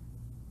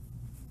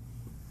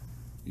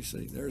 You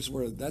see,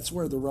 that's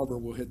where the rubber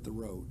will hit the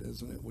road,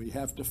 isn't it? We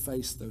have to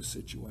face those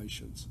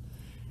situations.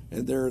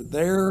 And they're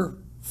there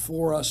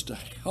for us to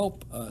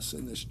help us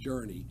in this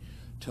journey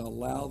to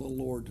allow the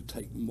Lord to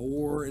take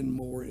more and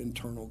more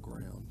internal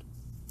ground.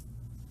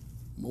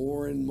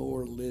 More and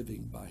more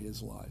living by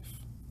his life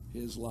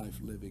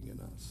living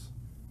in us.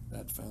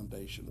 That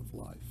foundation of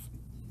life.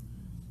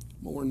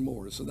 More and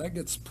more. So that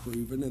gets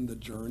proven in the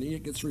journey.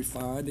 It gets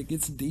refined. It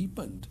gets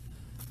deepened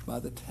by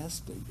the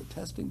testing. The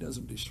testing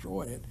doesn't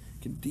destroy it.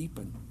 It can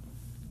deepen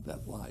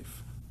that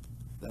life,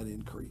 that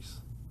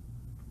increase.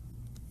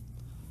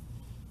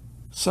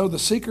 So the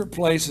secret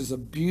place is a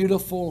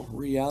beautiful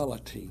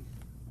reality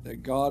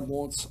that God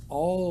wants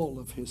all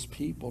of his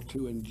people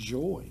to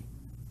enjoy.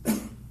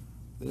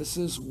 This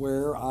is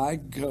where I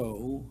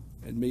go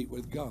and meet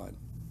with God,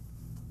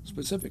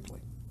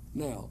 specifically.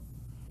 Now,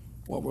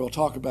 what we'll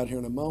talk about here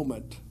in a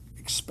moment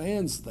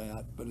expands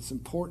that, but it's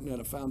important at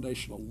a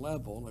foundational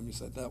level, let me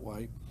say it that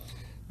way,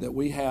 that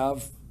we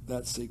have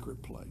that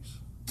secret place.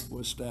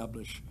 We'll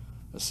establish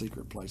a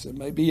secret place. It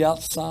may be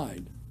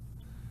outside.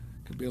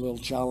 It could be a little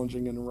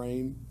challenging in the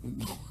rain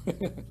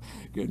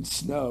and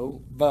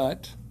snow,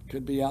 but it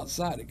could be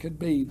outside. It could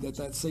be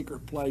that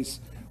secret place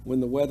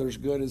when the weather's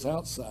good is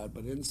outside,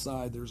 but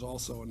inside there's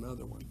also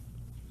another one.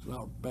 It's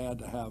not bad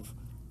to have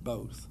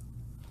both.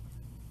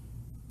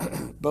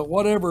 But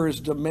whatever is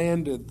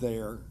demanded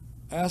there,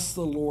 ask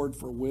the Lord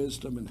for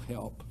wisdom and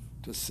help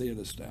to see it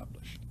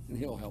established, and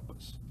he'll help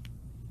us.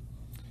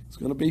 It's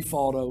going to be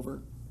fought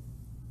over.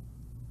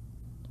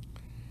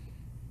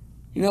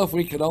 If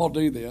we could all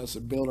do this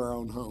and build our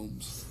own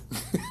homes,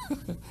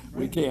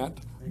 we can't.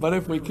 But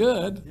if we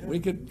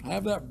could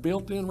have that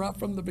built in right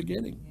from the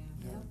beginning.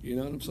 You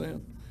know what I'm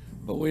saying?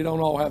 But we don't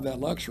all have that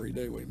luxury,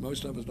 do we?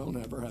 Most of us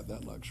don't ever have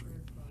that luxury.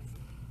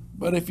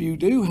 But if you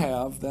do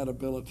have that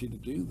ability to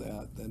do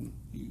that, then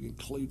you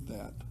include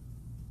that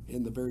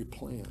in the very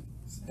plan.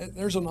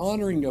 There's an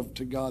honoring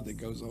to God that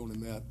goes on in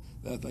that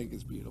I think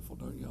is beautiful,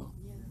 don't y'all?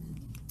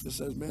 It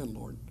says, man,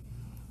 Lord,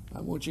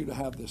 I want you to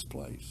have this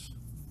place.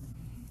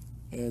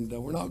 And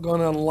we're not going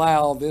to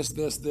allow this.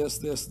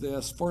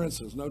 For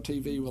instance, no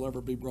TV will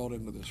ever be brought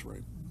into this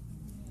room.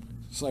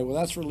 Say, well,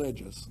 that's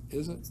religious.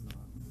 Is it?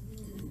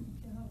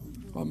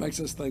 What makes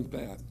us think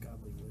that?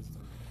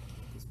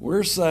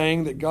 We're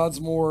saying that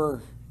God's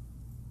more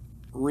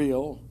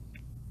real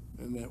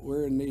and that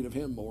we're in need of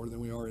him more than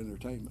we are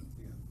entertainment,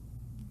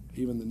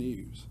 even the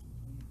news.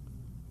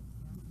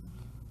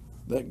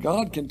 That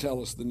God can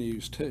tell us the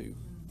news too.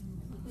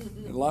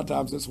 And a lot of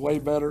times it's way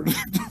better.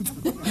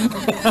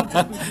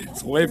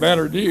 It's way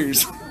better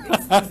news.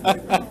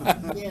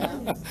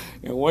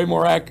 And way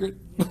more accurate.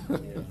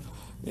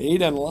 He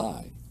doesn't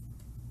lie.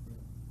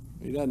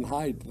 He doesn't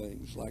hide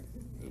things like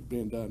it's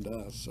being done to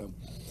us. So,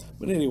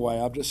 but anyway,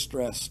 I've just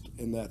stressed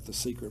in that the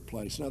secret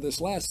place. Now, this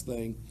last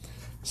thing,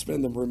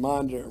 spend the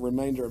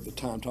remainder of the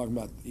time talking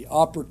about the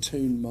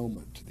opportune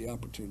moment. The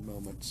opportune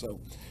moment.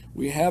 So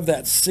we have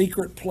that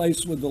secret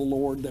place with the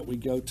Lord that we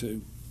go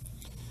to.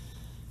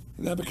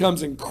 And that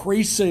becomes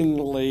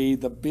increasingly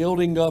the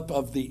building up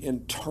of the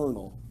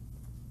internal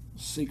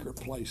secret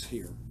place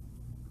here.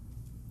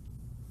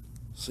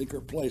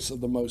 Secret place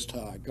of the Most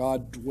High.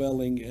 God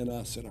dwelling in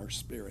us in our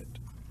spirit.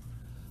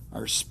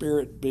 Our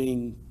spirit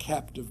being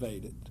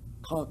captivated,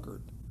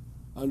 conquered,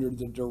 under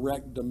the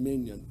direct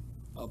dominion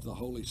of the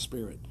Holy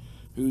Spirit,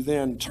 who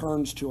then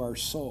turns to our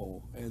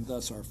soul and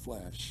thus our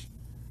flesh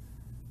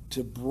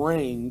to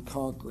bring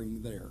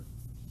conquering there.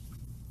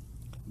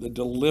 the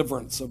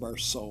deliverance of our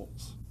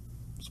souls.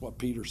 That's what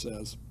Peter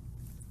says.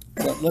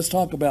 But let's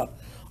talk about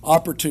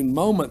opportune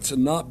moments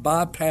and not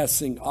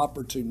bypassing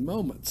opportune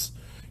moments.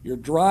 You're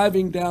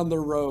driving down the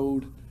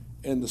road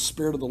and the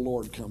Spirit of the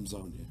Lord comes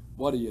on you.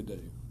 What do?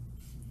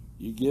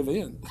 You give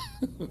in.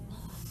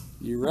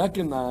 You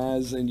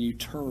recognize and you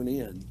turn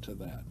in to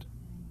that.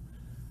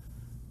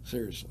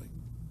 Seriously.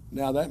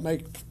 Now that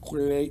may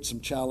create some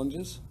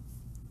challenges.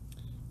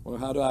 Well,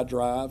 how do I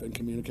drive and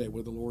communicate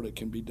with the Lord? It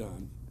can be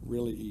done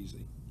really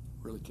easy.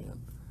 Really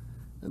can.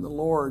 And the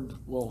Lord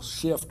will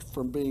shift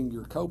from being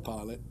your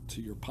co-pilot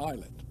to your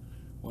pilot.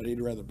 What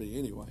he'd rather be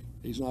anyway.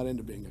 He's not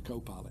into being a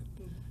co-pilot.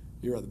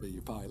 He'd rather be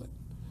your pilot.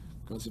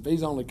 Because if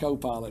he's only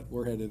co-pilot,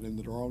 we're headed in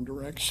the wrong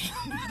direction.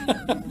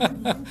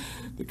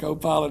 The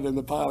co-pilot and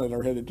the pilot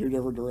are headed two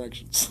different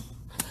directions.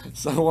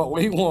 So what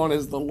we want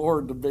is the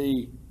Lord to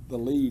be the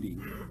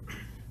leading.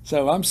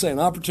 So I'm saying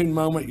opportune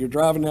moment, you're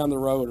driving down the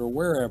road or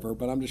wherever,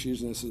 but I'm just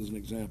using this as an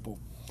example.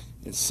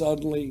 And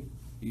suddenly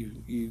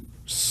you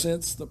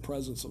sense the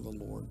presence of the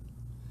Lord.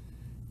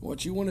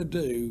 What you want to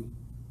do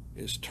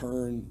is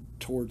turn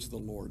towards the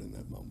Lord in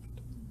that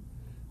moment.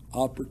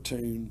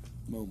 Opportune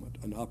moment,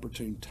 an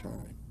opportune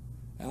time.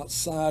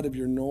 Outside of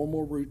your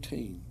normal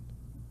routine,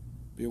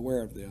 be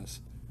aware of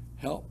this,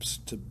 helps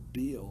to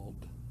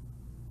build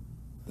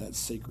that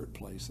secret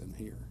place in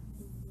here.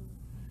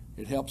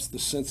 It helps the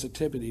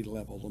sensitivity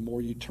level. The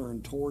more you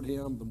turn toward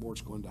him, the more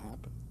it's going to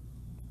happen.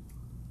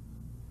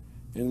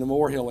 And the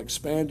more he'll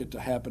expand it to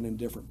happen in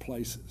different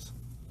places.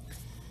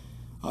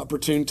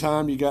 Opportune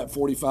time, you got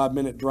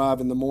 45-minute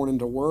drive in the morning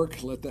to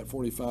work. Let that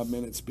 45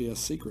 minutes be a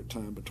secret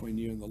time between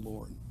you and the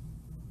Lord.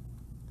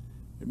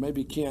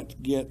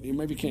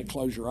 You can't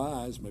close your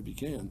eyes, maybe you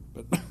can,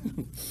 but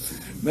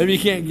maybe you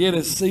can't get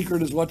as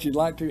secret as what you'd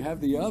like to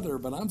have the other,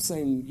 but I'm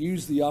saying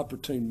use the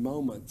opportune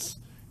moments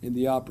in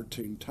the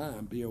opportune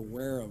time. Be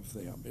aware of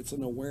them. It's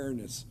an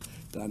awareness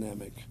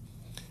dynamic.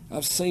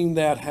 I've seen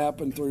that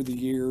happen through the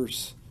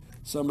years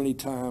so many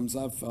times.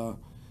 I've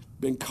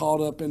been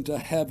caught up into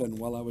heaven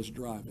while I was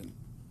driving.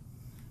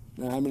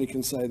 Now, how many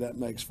can say that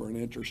makes for an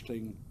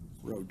interesting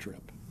road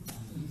trip?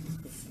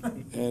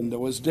 And I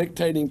was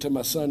dictating to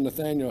my son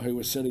Nathaniel, who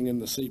was sitting in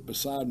the seat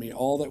beside me,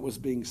 all that was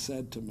being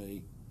said to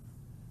me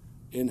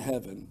in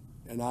heaven.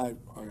 And I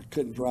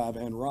couldn't drive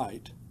and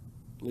write.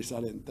 At least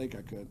I didn't think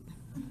I could.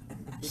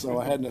 So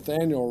I had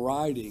Nathaniel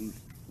writing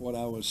what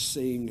I was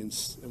seeing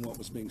and what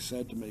was being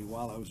said to me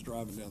while I was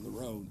driving down the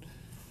road.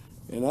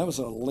 And that was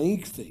a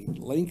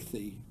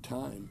lengthy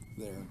time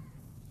there.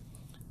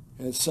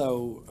 And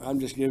so I'm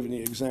just giving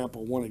you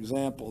one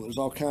example. There's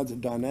all kinds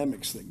of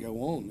dynamics that go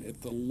on.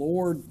 If the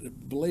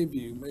Lord, believe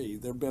you me,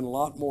 there have been a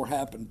lot more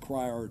happen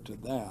prior to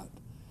that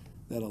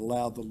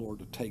allowed the Lord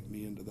to take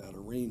me into that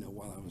arena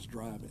while I was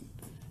driving.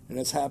 And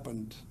it's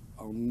happened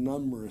on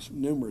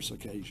numerous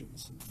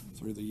occasions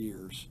through the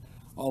years.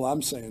 All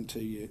I'm saying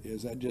to you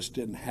is that just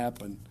didn't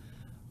happen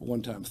a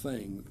one-time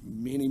thing.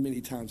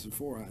 Many times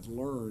before, I'd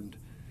learned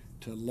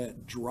to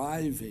let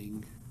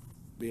driving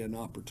be an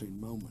opportune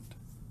moment,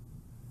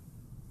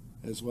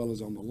 as well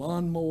as on the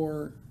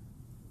lawnmower,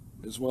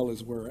 as well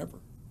as wherever,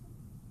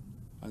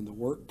 in the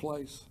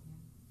workplace.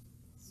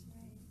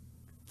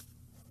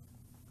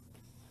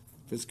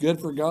 If it's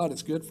good for God,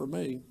 it's good for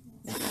me.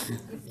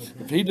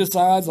 If he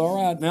decides, all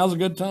right, now's a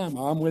good time,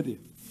 I'm with you.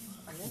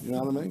 You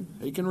know what I mean?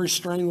 He can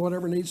restrain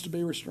whatever needs to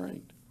be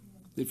restrained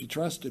if you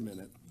trust him in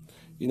it.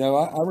 You know,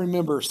 I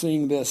remember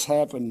seeing this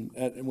happen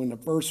when the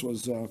first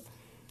was,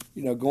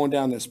 going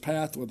down this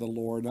path with the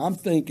Lord. And I'm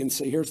thinking,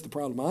 see, here's the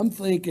problem. I'm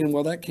thinking,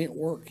 well, that can't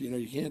work.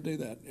 You can't do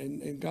that.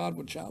 And God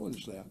would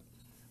challenge that.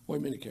 What do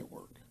you mean it can't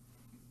work?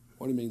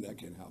 What do you mean that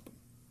can't happen?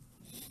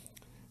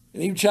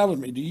 And he would challenge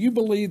me, do you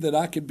believe that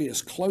I could be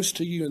as close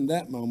to you in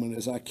that moment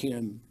as I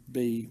can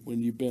be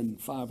when you've been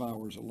 5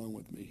 hours alone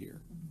with me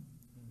here?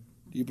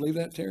 Do you believe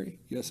that, Terry?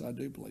 Yes, I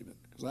do believe it.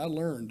 Because I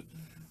learned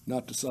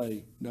not to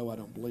say, no, I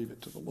don't believe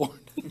it to the Lord.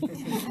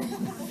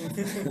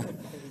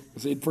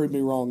 Because he'd prove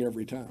me wrong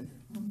every time.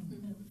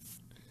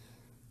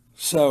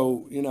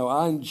 So,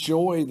 I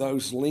enjoy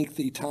those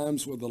lengthy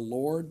times with the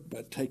Lord,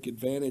 but take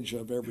advantage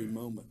of every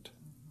moment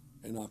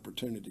and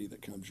opportunity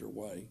that comes your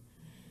way.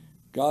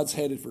 God's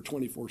headed for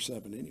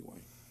 24/7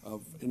 anyway,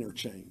 of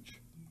interchange,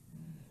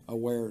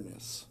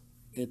 awareness,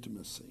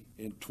 intimacy,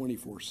 and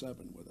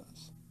 24/7 with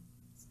us.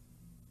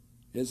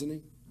 Isn't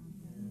he?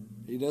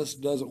 He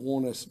just doesn't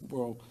want us,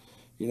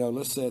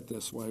 let's say it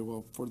this way.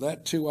 Well, for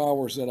that 2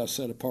 hours that I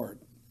set apart,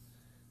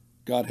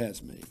 God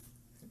has me.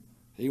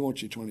 He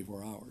wants you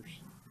 24 hours.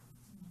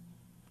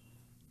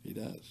 He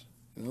does.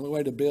 And the only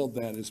way to build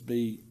that is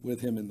be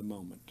with him in the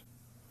moment.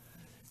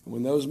 And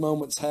when those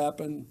moments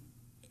happen,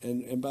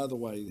 and by the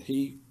way,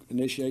 he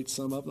initiates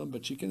some of them,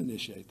 but you can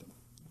initiate them.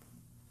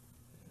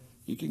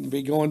 You can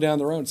be going down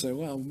the road and say,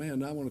 well,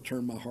 man, I want to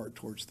turn my heart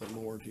towards the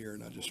Lord here,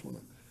 and I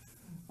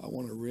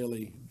want to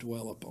really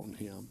dwell upon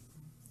him,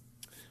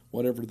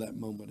 whatever that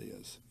moment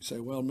is. You say,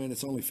 well, man,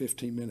 it's only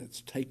 15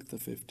 minutes. Take the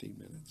 15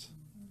 minutes.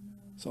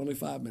 It's only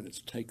 5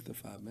 minutes. Take the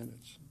 5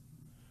 minutes.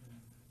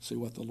 See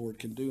what the Lord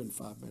can do in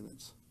 5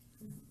 minutes.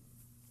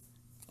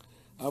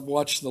 I've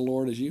watched the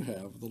Lord, as you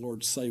have, the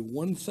Lord say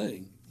one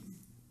thing,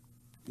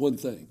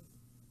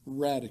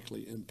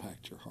 radically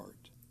impact your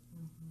heart.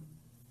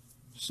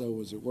 So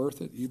was it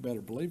worth it? You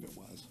better believe it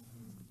was.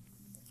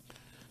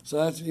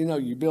 So that's,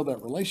 you build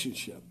that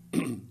relationship.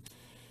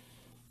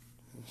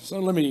 So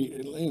let me,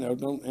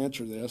 don't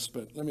answer this,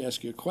 but let me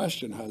ask you a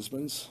question,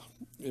 husbands.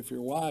 If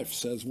your wife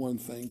says one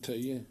thing to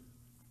you,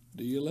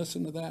 do you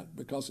listen to that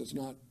because it's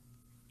not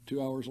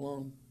 2 hours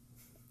long?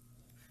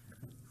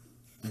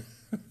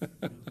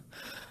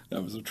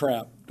 That was a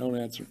trap. Don't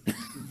answer.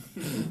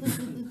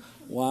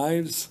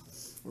 Wives,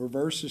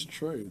 reverse is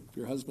true. If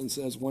your husband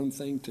says one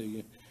thing to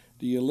you,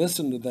 do you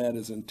listen to that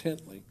as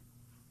intently?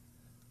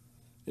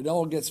 It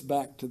all gets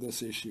back to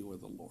this issue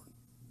with the Lord.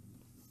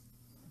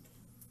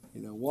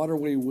 What are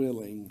we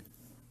willing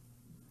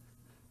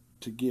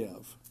to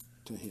give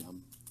to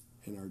him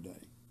in our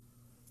day?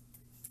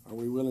 Are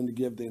we willing to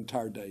give the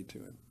entire day to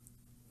him?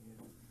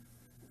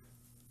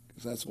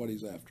 Because that's what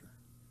he's after.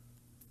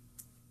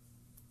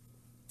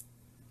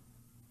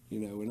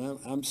 And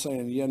I'm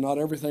saying, not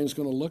everything's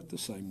going to look the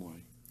same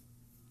way.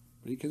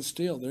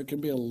 But there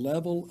can be a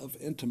level of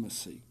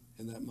intimacy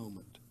in that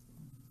moment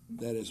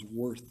that is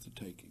worth the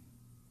taking.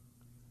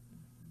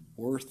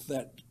 Worth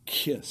that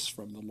kiss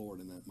from the Lord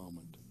in that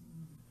moment.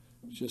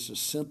 It's just a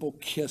simple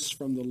kiss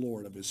from the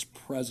Lord of his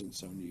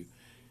presence on you.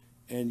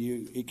 And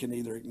you can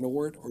either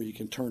ignore it or you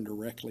can turn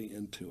directly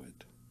into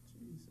it.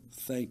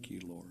 Thank you,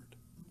 Lord.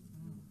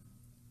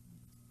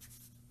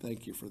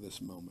 Thank you for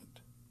this moment.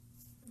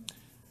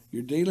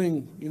 We're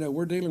dealing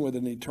with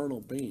an eternal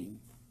being.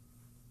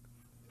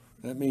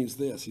 That means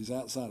this, he's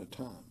outside of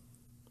time.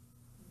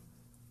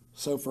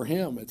 So for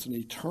him, it's an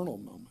eternal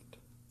moment,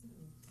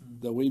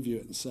 though we view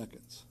it in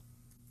seconds.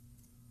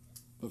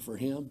 But for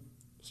him,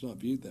 it's not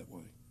viewed that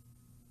way.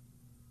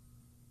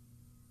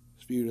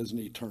 It's viewed as an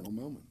eternal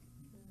moment.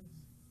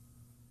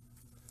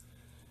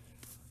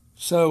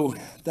 So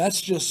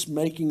that's just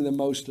making the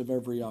most of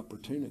every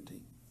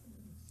opportunity,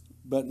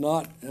 but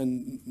not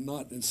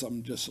in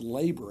some just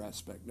labor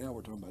aspect. Now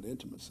we're talking about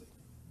intimacy,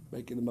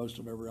 making the most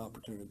of every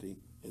opportunity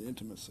in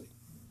intimacy.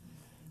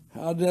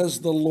 How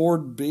does the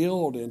Lord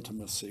build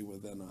intimacy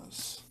within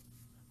us?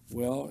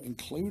 Well,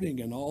 including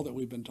in all that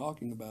we've been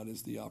talking about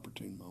is the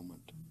opportune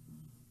moment.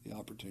 The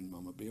opportune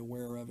moment. Be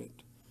aware of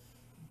it.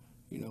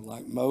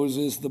 Like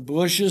Moses, the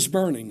bush is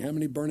burning. How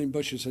many burning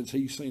bushes has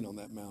he seen on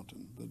that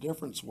mountain? The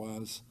difference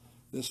was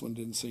this one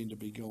didn't seem to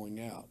be going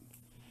out.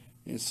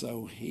 And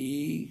so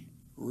he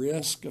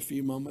risked a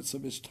few moments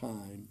of his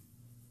time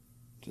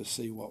to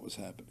see what was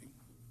happening.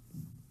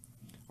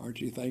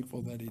 Aren't you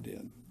thankful that he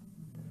did?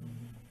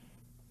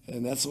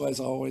 And that's the way it's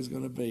always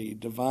going to be.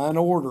 Divine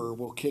order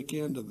will kick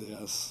into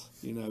this.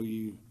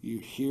 You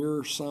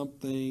hear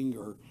something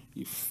or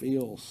you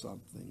feel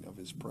something of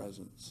his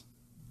presence.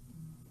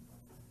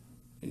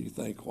 And you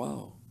think,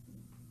 wow,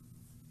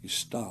 you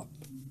stop.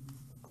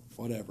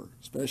 Whatever.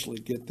 Especially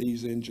get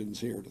these engines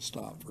here to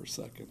stop for a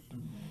second.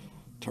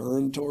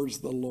 Turn towards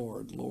the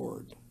Lord.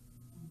 Lord,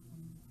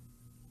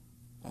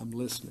 I'm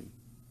listening.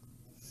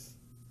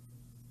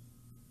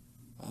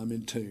 I'm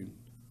in tune.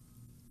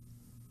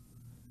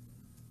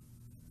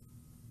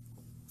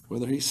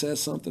 Whether he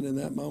says something in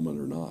that moment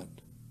or not,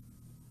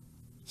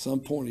 at some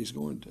point he's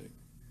going to.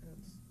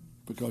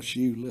 Because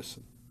you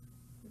listen.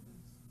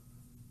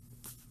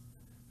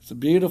 It's a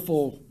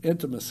beautiful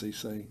intimacy,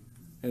 see?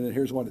 And then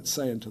here's what it's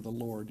saying to the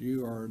Lord.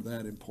 You are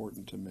that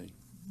important to me.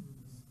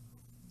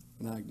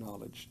 And I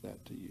acknowledge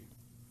that to you.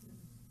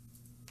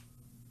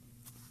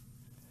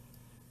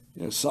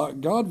 So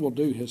God will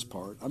do his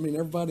part. I mean,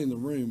 everybody in the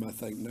room, I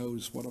think,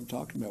 knows what I'm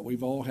talking about.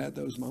 We've all had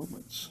those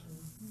moments.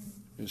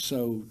 And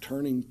so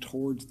turning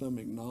towards them,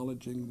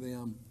 acknowledging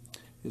them,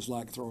 is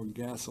like throwing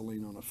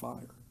gasoline on a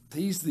fire.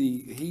 He's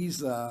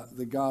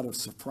the God of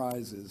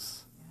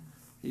surprises.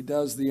 He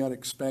does the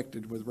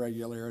unexpected with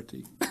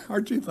regularity.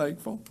 Aren't you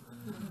thankful?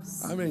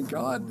 I mean,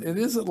 God, it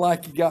isn't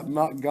like you got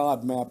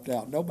God mapped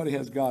out. Nobody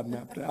has God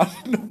mapped out.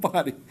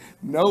 Nobody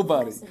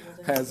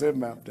has him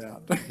mapped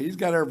out. He's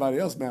got everybody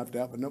else mapped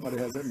out, but nobody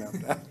has him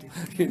mapped out.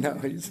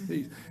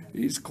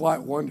 He's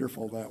quite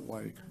wonderful that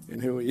way in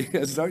who he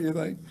is, don't you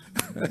think?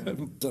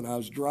 And I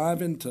was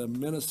driving to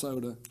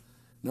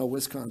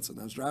Wisconsin.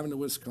 I was driving to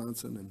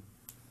Wisconsin,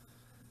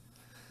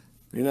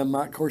 and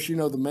of course,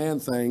 the man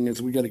thing is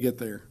we got to get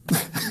there.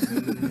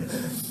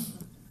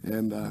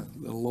 And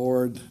the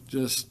Lord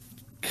just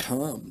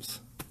comes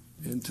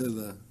into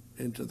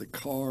the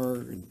car,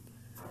 and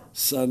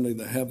suddenly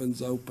the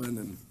heavens open,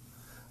 and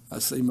I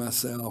see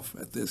myself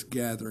at this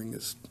gathering.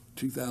 It's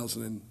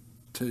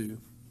 2002,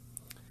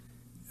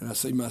 and I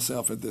see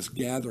myself at this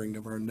gathering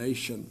of our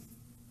nation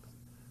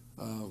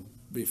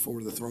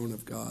before the throne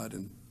of God,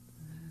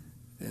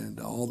 and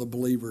all the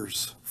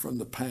believers from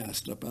the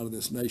past up out of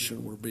this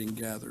nation were being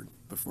gathered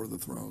before the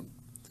throne.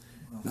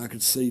 And I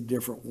could see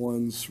different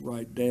ones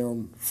right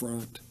down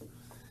front.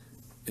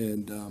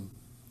 And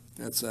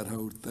that's that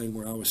whole thing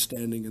where I was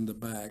standing in the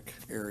back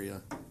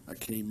area. I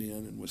came in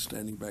and was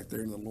standing back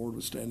there, and the Lord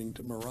was standing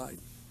to my right.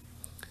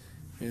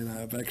 And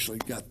I've actually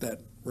got that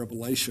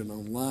revelation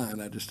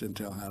online. I just didn't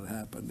tell how it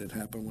happened. It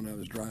happened when I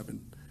was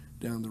driving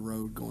down the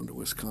road going to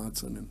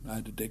Wisconsin, and I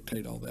had to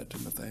dictate all that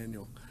to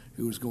Nathaniel,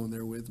 who was going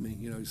there with me.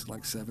 He's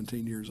like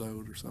 17 years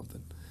old or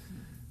something.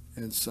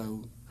 And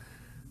so,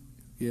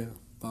 yeah,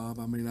 Bob,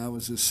 I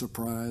was as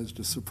surprised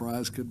as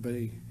surprise could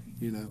be,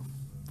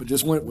 but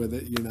just went with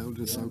it,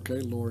 just,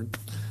 okay, Lord,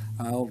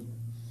 I'll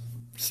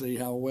see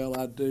how well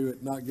I do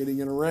at not getting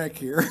in a wreck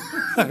here.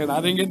 And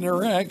I didn't get in a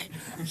wreck,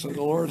 so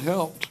the Lord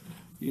helped.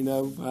 I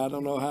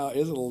don't know how,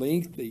 it's a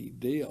lengthy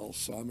deal.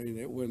 So,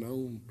 it went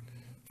on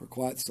for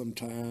quite some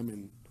time,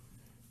 and,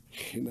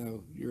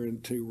 you're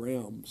in two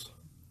realms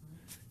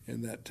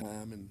in that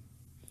time. And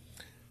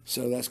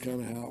so that's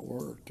kind of how it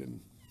worked.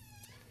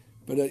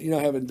 But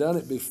having done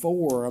it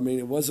before,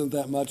 it wasn't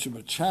that much of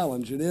a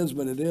challenge. It is,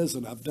 but it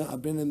isn't.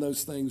 I've been in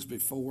those things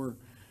before.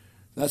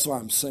 That's why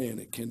I'm saying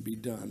it can be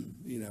done.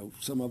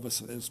 Some of us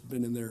has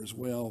been in there as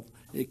well.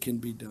 It can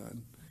be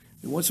done.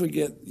 And once we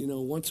get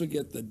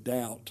the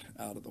doubt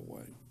out of the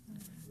way,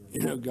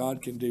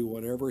 God can do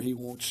whatever He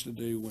wants to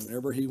do,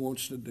 whenever He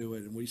wants to do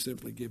it, and we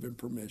simply give Him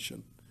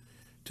permission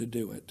to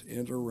do it.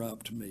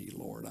 Interrupt me,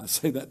 Lord. I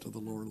say that to the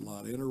Lord a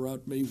lot.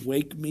 Interrupt me,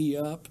 wake me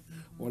up,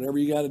 whatever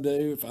you got to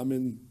do. If I'm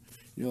in,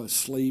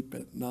 asleep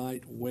at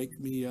night, wake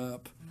me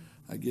up.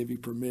 I give you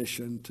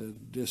permission to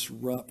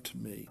disrupt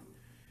me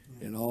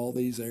in all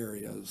these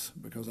areas,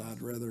 because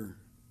I'd rather,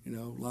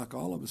 like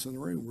all of us in the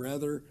room,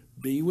 rather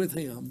be with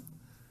Him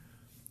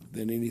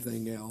than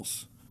anything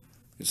else.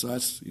 And so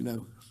that's,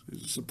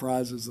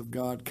 surprises of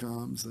God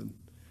comes, and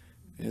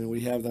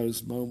we have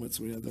those moments,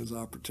 we have those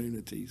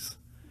opportunities.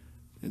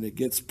 And it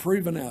gets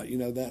proven out,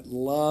 that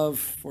love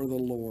for the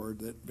Lord,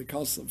 that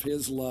because of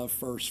His love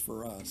first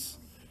for us,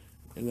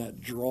 and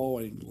that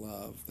drawing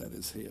love that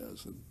is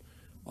His, and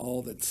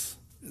all that's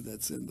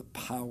in the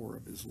power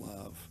of His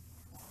love.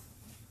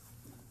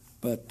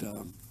 But,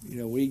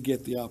 we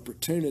get the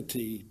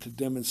opportunity to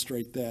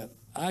demonstrate that.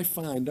 I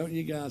find, don't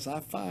you guys,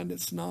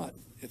 it's not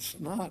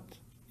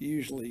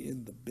usually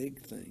in the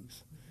big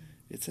things.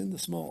 It's in the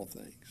small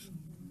things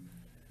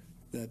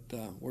that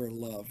where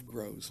love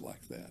grows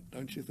like that,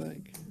 don't you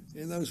think?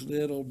 In those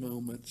little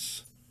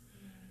moments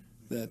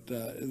that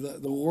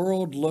the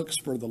world looks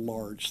for the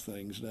large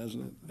things,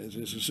 doesn't it?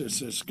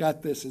 It's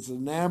got this, it's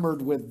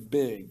enamored with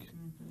big.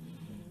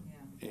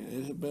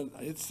 But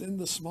it's in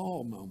the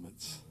small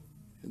moments,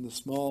 in the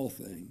small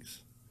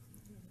things,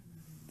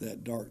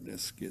 that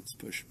darkness gets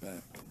pushed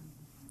back.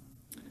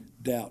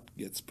 Doubt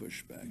gets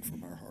pushed back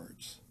from our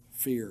hearts.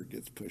 Fear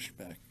gets pushed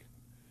back,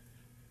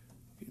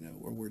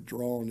 where we're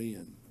drawn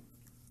in.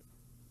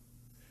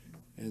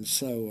 And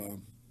so,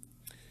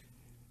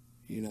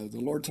 the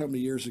Lord told me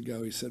years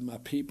ago, He said, my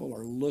people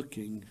are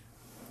looking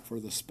for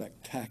the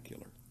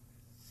spectacular.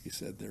 He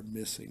said they're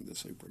missing the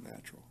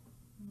supernatural.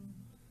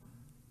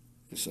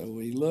 And so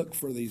we look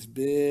for these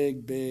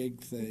big,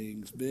 big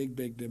things, big,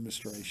 big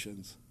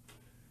demonstrations.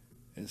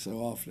 And so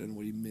often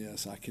we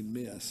miss. I can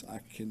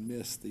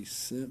miss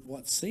these,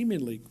 what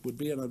seemingly would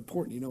be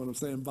unimportant. You know what I'm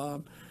saying,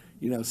 Bob?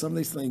 Some of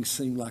these things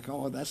seem like,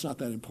 oh, that's not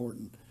that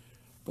important.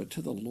 But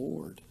to the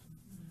Lord,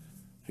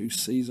 who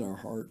sees our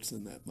hearts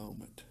in that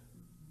moment,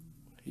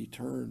 she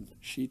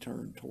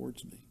turned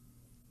towards me.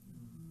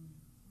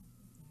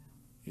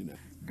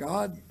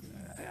 God,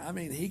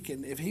 He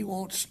can, if He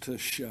wants to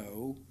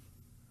show,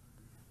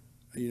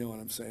 you know what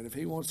I'm saying? If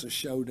He wants a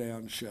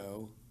showdown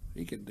show,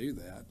 He can do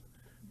that.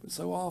 But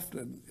so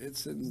often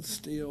it's in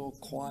still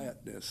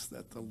quietness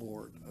that the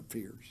Lord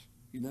appears.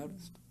 You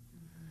noticed?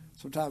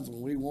 Sometimes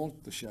when we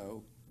want the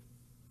show,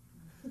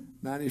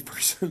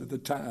 90% of the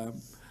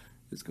time,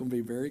 it's going to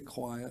be very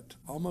quiet,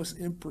 almost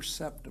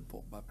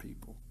imperceptible by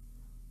people.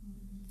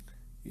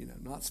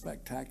 Not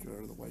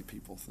spectacular the way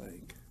people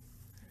think.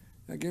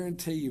 I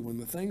guarantee you, when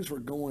the things were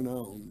going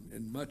on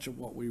in much of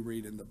what we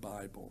read in the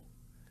Bible,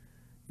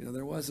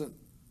 there wasn't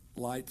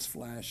lights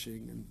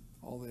flashing and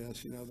all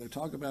this. They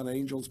talk about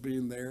angels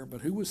being there,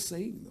 but who was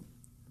seeing them?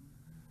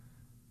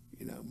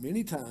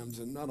 Many times,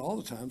 and not all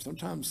the time,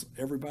 sometimes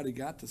everybody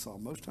got to saw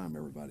them. Most time,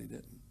 everybody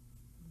didn't.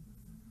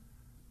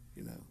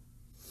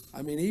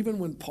 Even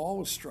when Paul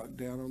was struck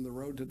down on the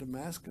road to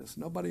Damascus,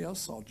 nobody else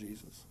saw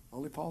Jesus.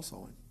 Only Paul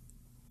saw Him.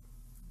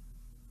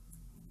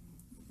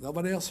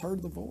 Nobody else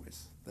heard the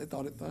voice. They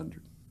thought it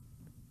thundered.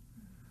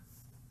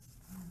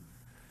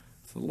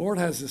 So the Lord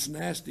has this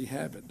nasty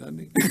habit, doesn't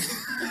He?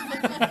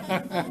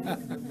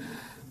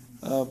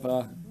 Of,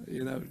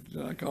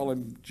 I call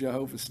Him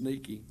Jehovah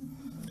Sneaky.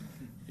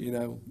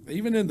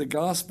 Even in the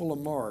Gospel of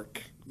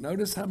Mark,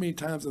 notice how many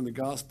times in the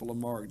Gospel of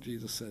Mark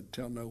Jesus said,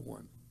 tell no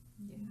one.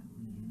 Yeah.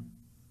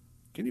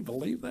 Can you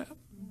believe that?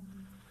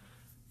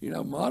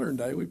 Modern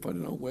day, we put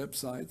it on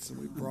websites and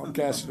we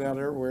broadcast it out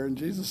everywhere, and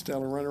Jesus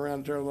run around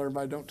and tell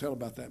everybody, don't tell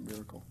about that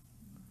miracle.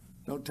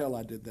 Don't tell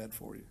I did that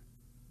for you.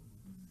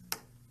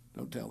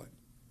 Don't tell it.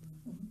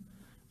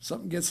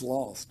 Something gets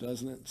lost,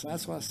 doesn't it? So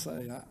that's why I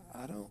say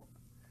I don't.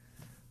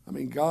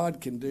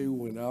 God can do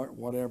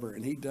whatever,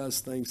 and He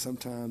does things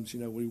sometimes,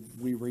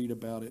 we read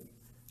about it.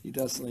 He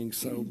does things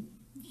so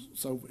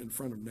in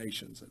front of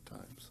nations at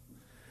times.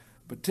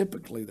 But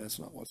typically that's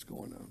not what's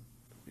going on.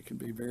 It can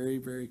be very,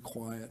 very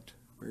quiet,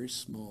 very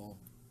small.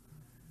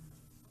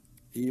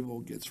 Evil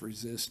gets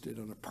resisted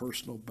on a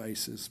personal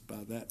basis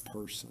by that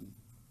person.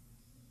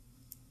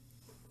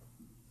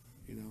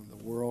 You know,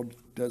 the world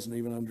doesn't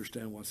even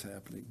understand what's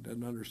happening,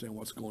 doesn't understand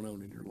what's going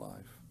on in your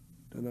life,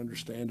 doesn't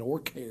understand or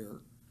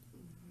care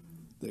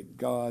that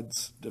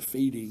God's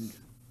defeating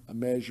a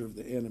measure of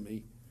the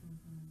enemy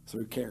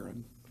through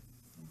Karen.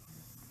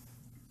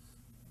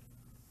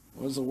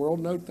 Does the world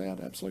note that?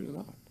 Absolutely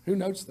not. Who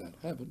notes that?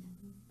 Heaven.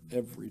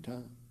 Every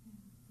time.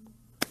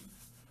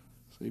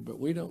 See, but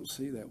we don't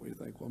see that. We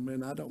think, well,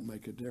 man, I don't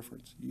make a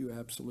difference. You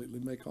absolutely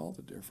make all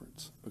the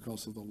difference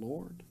because of the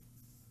Lord.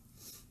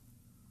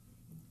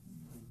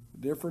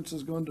 The difference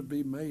is going to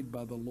be made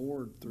by the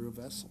Lord through a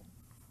vessel.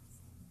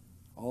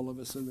 All of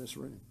us in this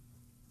room.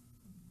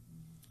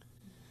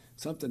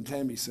 Something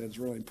Tammy said is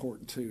really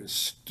important too, is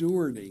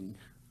stewarding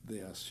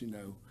this, you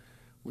know,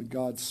 when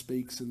God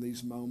speaks in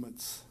these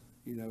moments.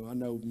 You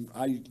know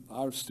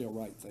I still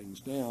write things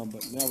down,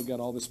 but now we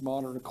got all this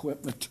modern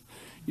equipment,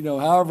 you know,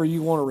 however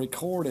you want to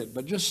record it,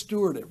 but just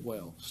steward it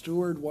well.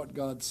 Steward what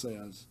God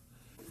says.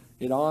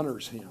 It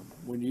honors him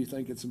when you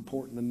think it's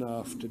important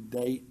enough to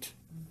date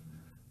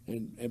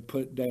and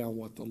put down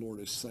what the Lord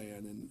is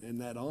saying.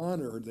 And that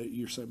honor that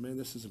you're saying, man,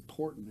 this is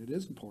important. It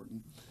is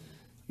important,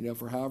 you know,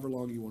 for however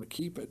long you want to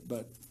keep it.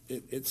 But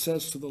it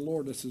says to the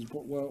Lord, this is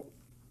important. Well,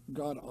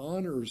 God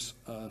honors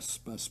us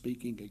by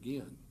speaking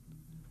again,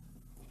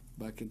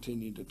 by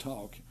continuing to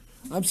talk.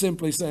 I'm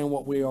simply saying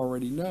what we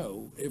already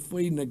know. If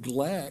we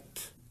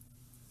neglect,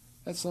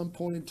 at some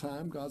point in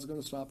time, God's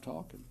going to stop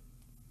talking.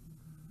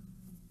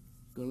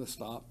 Going to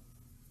stop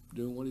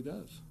doing what he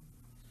does.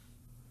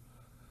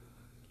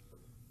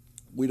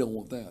 We don't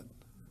want that,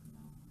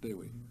 do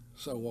we?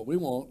 So what we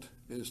want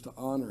is to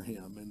honor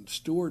him, and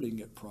stewarding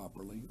it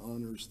properly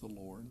honors the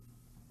Lord.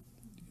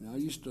 You know,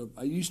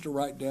 I used to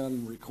write down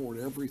and record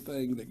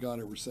everything that God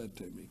ever said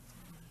to me.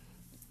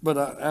 But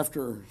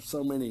after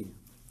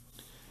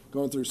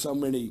going through so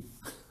many,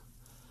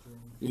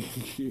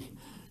 you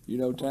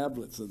know,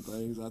 tablets and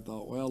things, I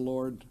thought, well,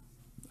 Lord,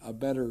 I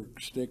better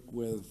stick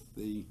with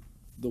the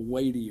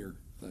weightier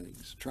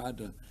things. Tried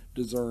to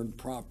discern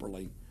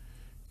properly,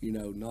 you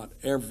know, not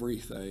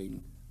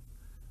everything.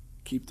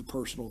 Keep the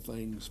personal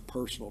things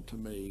personal to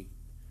me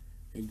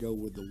and go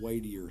with the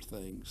weightier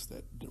things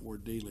that we're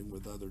dealing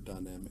with other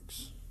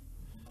dynamics.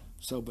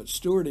 So, but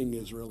stewarding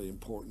is really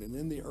important. And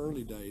in the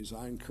early days,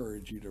 I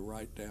encourage you to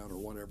write down or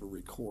whatever,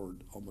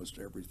 record almost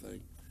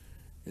everything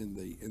in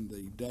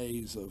the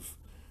days of,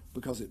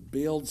 because it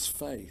builds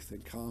faith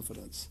and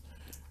confidence.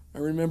 I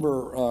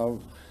remember,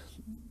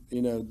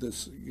 you know,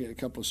 a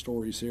couple of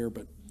stories here,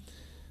 but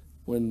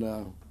when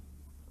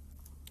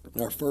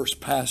our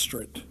first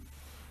pastorate,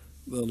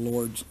 the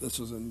Lord, this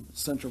was in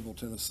Centerville,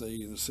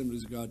 Tennessee, in the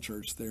Assemblies of God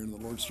Church there, and the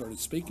Lord started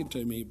speaking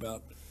to me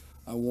about,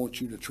 I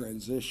want you to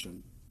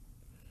transition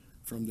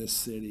from this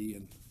city,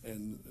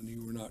 and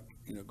you were not,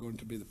 you know, going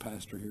to be the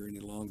pastor here any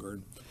longer.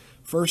 And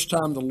first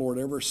time the Lord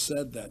ever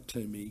said that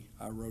to me,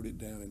 I wrote it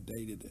down and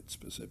dated it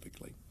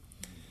specifically.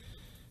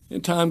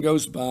 And time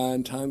goes by,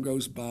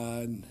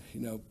 and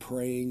you know,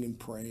 praying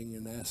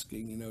and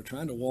asking, you know,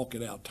 trying to walk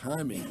it out.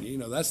 Timing, you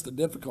know, that's the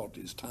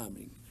difficulty, is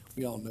timing.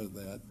 We all know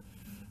that.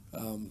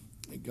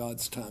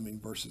 God's timing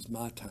versus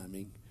my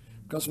timing.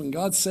 Because when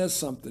God says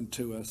something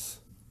to us,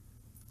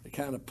 it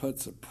kind of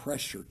puts a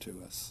pressure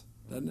to us,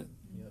 doesn't it?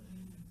 Yep.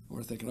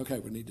 We're thinking, okay,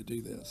 we need to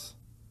do this.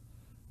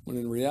 When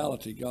in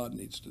reality, God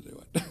needs to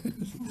do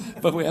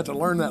it. But we have to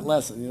learn that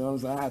lesson. You know,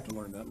 I have to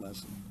learn that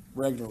lesson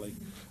regularly.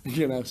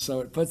 You know, so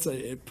it puts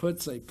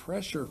a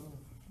pressure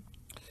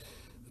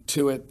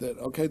to it that,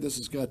 okay, this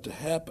has got to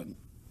happen.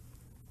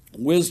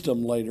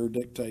 Wisdom later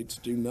dictates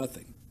do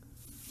nothing.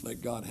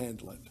 Let God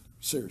handle it.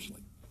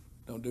 Seriously.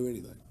 Don't do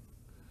anything.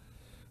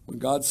 When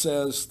God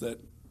says that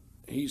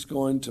he's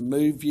going to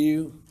move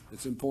you,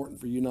 it's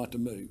important for you not to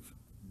move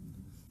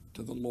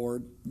till the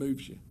Lord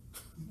moves you.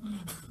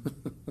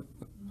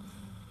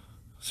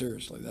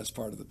 Seriously, that's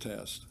part of the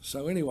test.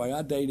 So anyway,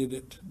 I dated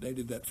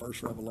that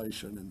first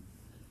revelation,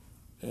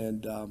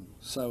 and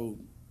so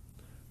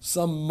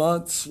some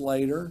months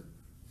later,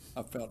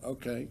 I felt,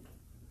 okay,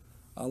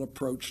 I'll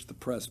approach the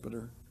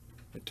presbyter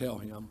and tell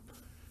him,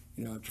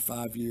 you know, after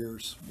 5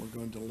 years, we're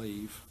going to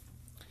leave.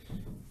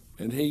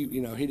 And he,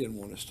 you know, he didn't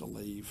want us to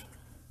leave,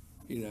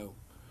 you know,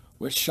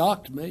 which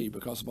shocked me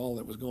because of all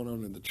that was going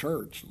on in the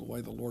church, the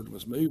way the Lord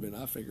was moving.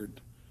 I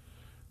figured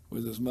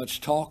with as much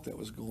talk that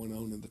was going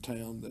on in the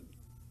town that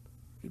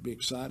he'd be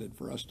excited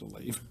for us to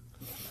leave.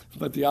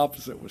 But the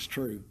opposite was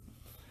true.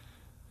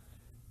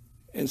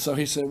 And so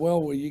he said,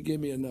 well, will you give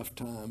me enough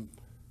time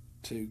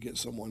to get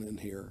someone in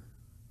here,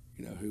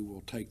 you know, who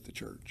will take the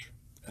church?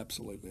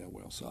 Absolutely, I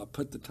will. So I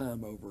put the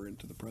time over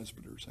into the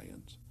presbyter's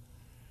hands,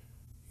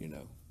 you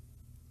know.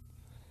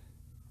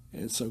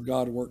 And so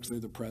God worked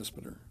through the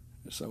presbyter.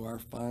 And so our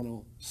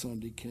final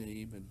Sunday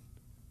came, and,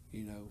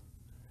 you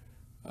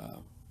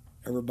know,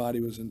 everybody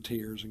was in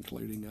tears,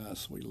 including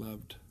us. We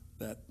loved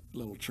that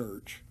little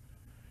church,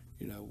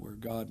 where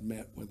God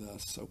met with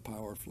us so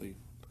powerfully.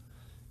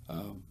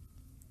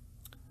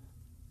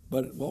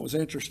 But what was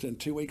interesting,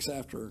 2 weeks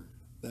after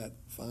that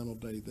final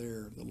day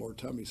there, the Lord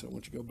told me, so I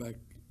want you to go back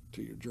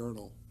to your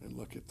journal and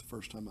look at the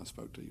first time I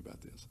spoke to you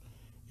about this.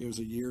 It was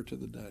a year to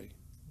the day.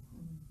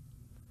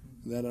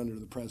 And that under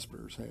the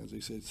presbyter's hands.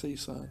 He said, see,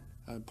 son,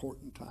 how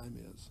important time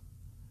is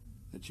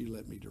that you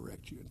let me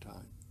direct you in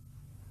time.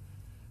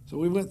 So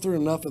we went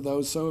through enough of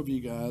those, so have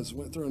you guys,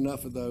 went through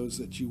enough of those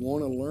that you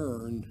want to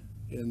learn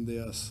in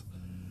this.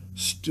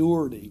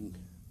 Stewarding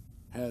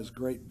has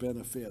great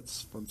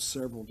benefits from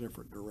several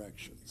different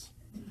directions.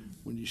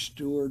 When you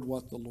steward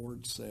what the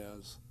Lord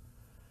says,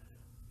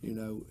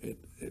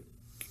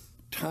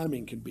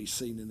 timing can be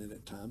seen in it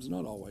at times,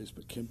 not always,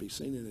 but can be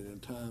seen in it in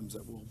times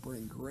that will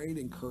bring great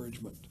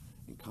encouragement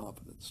and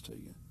confidence to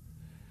you,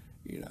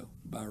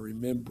 by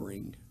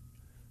remembering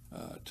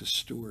to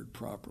steward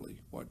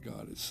properly what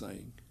God is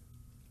saying.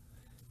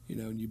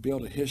 And you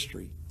build a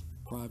history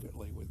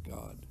privately with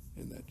God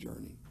in that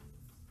journey.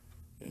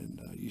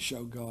 And you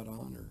show God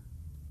honor.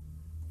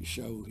 You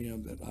show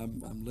him that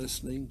I'm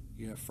listening.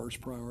 You have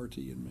first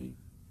priority in me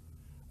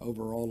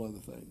over all other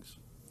things.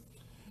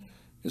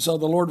 And so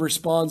the Lord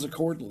responds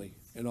accordingly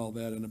in all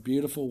that in a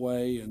beautiful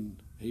way. And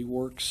he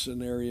works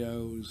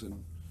scenarios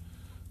and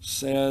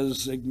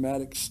says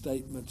enigmatic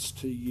statements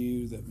to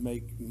you that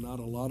make not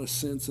a lot of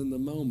sense in the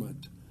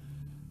moment.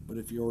 But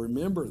if you'll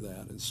remember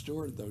that and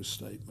steward those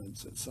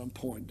statements at some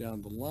point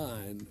down the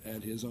line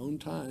at his own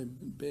time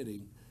and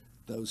bidding,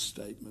 those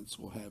statements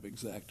will have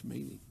exact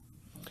meaning.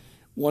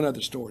 One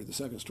other story, the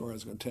second story I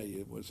was going to tell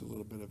you was a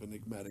little bit of an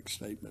enigmatic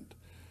statement.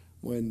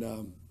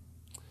 When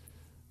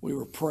we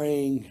were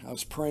praying, I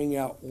was praying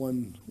out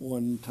one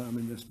time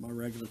in my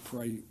regular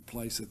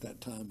place at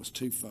that time was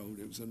twofold.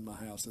 It was in my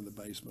house in the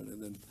basement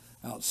and then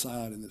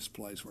outside in this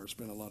place where I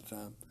spent a lot of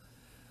time.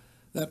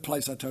 That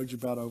place I told you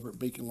about over at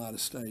Beacon Light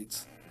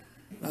Estates.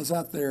 I was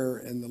out there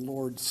and the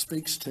Lord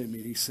speaks to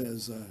me. He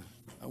says,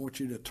 I want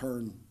you to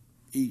turn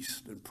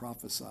east and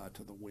prophesy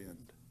to the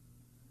wind.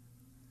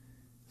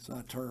 So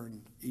I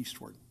turned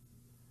eastward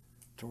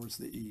towards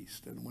the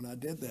east. And when I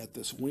did that,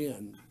 this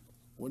wind,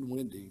 wasn't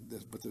windy,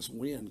 but this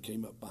wind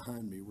came up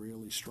behind me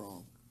really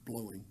strong,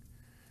 blowing.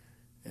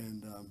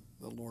 And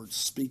the Lord's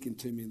speaking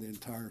to me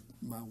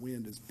my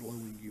wind is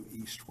blowing you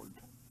eastward.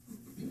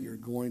 You're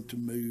going to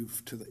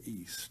move to the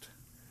east.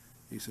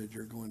 He said,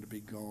 you're going to be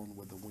gone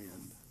with the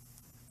wind.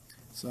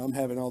 So I'm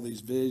having all these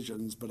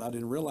visions, but I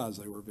didn't realize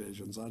they were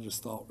visions. I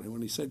just thought, and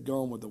when he said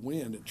 "gone with the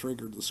wind," it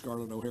triggered the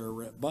Scarlett O'Hara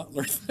Rhett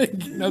Butler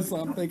thing. So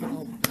I'm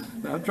thinking,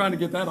 I'm trying to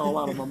get that all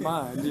out of my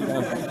mind.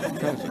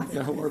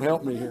 Lord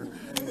help me here,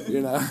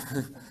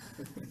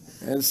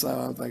 And so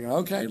I'm thinking,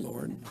 okay,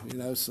 Lord,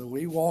 So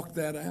we walked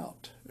that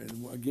out,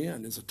 and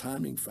again, it's a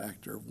timing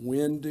factor.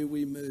 When do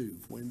we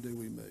move? When do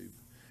we move?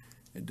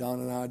 And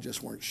Don and I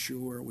just weren't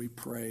sure. We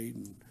prayed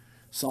and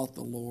sought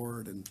the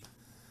Lord, and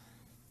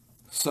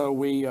so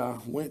we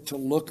went to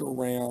look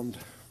around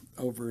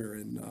over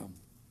in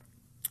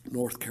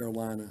North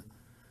Carolina,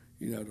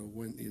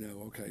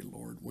 okay,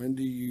 Lord, when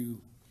do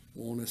you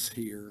want us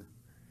here?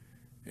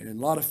 And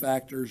a lot of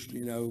factors,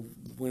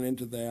 went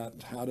into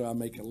that. How do I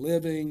make a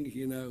living,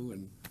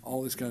 and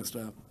all this kind of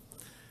stuff.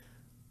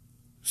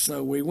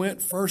 So we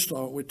went, first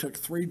off, we took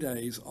 3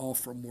 days off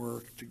from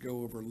work to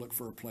go over and look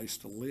for a place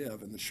to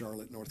live in the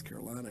Charlotte, North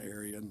Carolina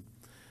area. And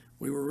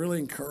we were really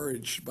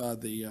encouraged by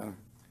the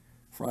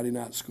Friday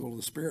night School of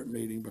the Spirit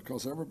meeting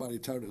because everybody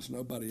told us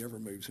nobody ever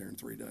moves here in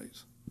 3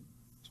 days.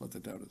 That's what they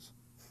told us.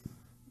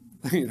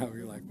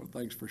 You're like, well,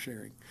 thanks for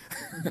sharing.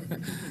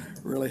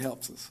 Really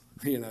helps us,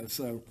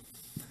 So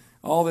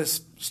all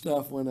this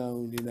stuff went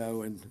on,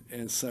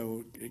 and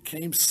so it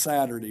came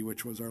Saturday,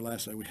 which was our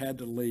last day. We had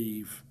to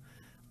leave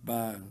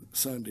by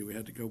Sunday. We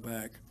had to go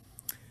back.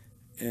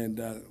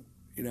 And,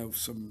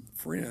 some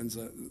friends,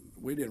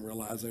 we didn't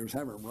realize they was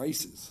having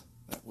races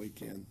that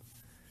weekend.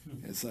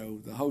 And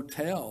so the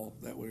hotel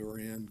that we were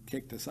in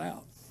kicked us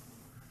out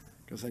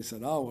because they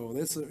said, oh,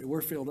 well,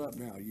 we're filled up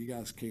now. You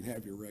guys can't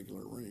have your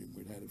regular room.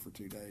 We'd had it for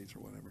 2 days or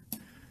whatever.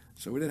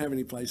 So we didn't have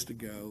any place to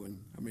go. And,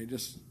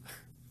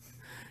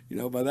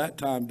 by that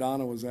time,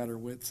 Donna was at her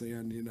wit's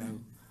end,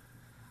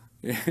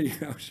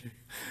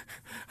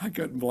 I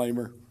couldn't blame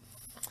her,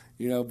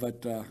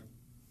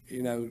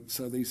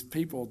 so these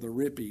people, the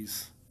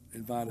Rippies,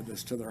 invited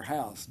us to their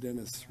house.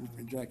 Dennis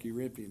and Jackie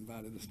Rippey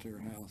invited us to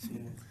their house.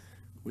 And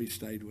we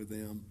stayed with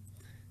them,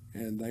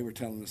 and they were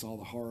telling us all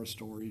the horror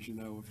stories,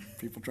 of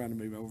people trying to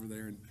move over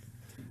there. And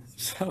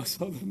so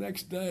the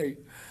next day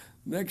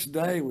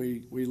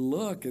we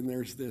look, and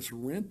there's this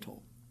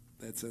rental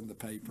that's in the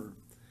paper.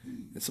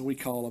 And so we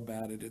call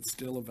about it. It's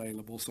still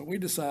available. So we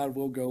decide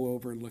we'll go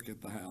over and look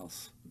at the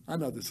house. I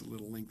know this is a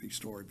little lengthy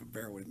story, but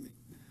bear with me.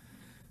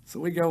 So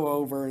we go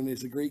over, and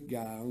there's a Greek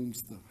guy who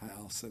owns the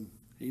house, and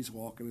he's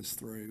walking us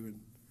through.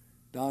 And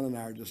Don and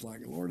I are just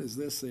like, Lord, is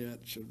this it?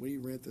 Should we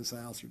rent this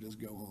house or just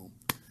go home?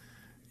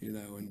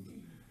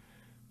 And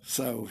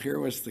so here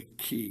was the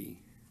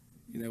key.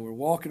 You know, we're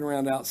walking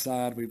around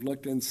outside. We've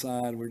looked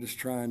inside. We're just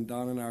trying.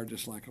 Don and I are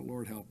just like,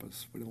 Lord, help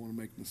us. We don't want to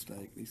make a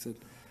mistake. He said,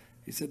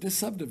 this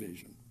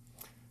subdivision.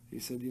 He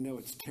said, you know,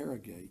 it's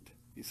Terragate.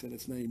 He said,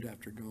 it's named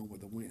after Gone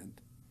with the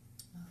Wind.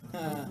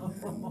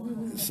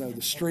 And so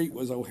the street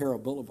was O'Hara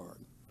Boulevard.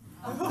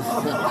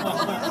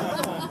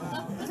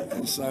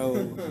 And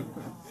so,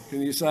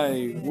 can you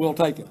say, we'll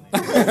take it?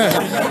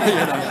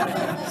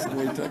 So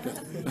we took it.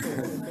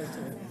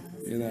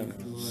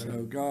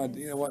 So God,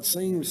 what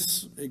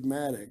seems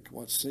enigmatic,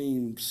 what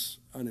seems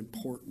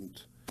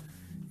unimportant,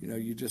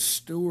 you just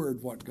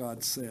steward what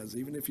God says,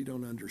 even if you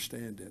don't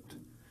understand it.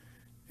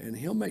 And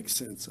he'll make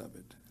sense of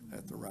it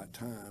at the right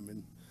time.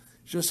 And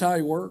it's just how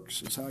he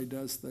works. It's how he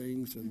does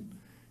things. And,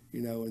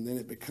 and then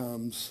it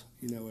becomes,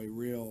 a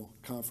real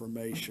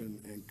confirmation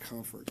and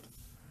comfort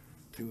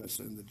to us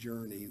in the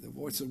journey. The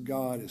voice of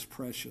God is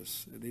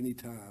precious at any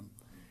time,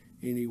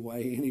 any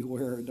way,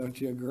 anywhere.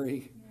 Don't you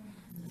agree?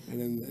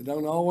 And it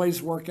don't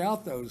always work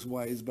out those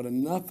ways, but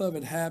enough of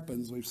it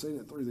happens. We've seen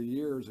it through the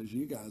years, as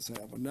you guys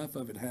have. Enough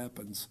of it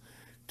happens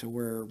to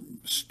where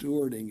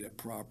stewarding it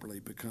properly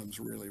becomes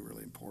really,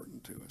 really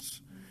important to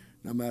us.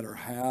 No matter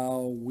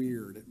how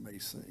weird it may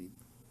seem.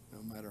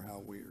 No matter how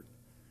weird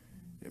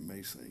it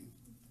may seem.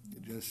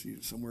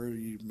 Somewhere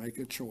you make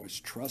a choice.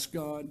 Trust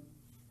God.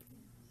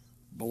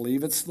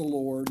 Believe it's the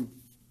Lord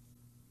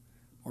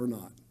or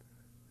not.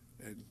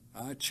 And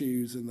I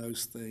choose in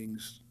those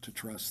things to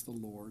trust the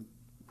Lord.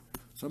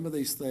 Some of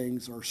these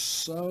things are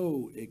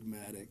so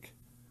enigmatic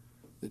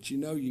that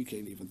you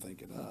can't even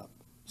think it up.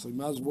 So you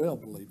might as well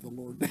believe the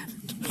Lord did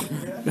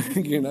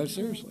it.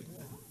 Seriously.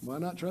 Why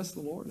not trust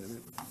the Lord in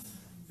it?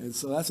 And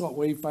so that's what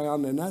we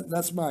found, and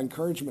that's my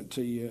encouragement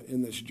to you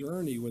in this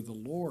journey with the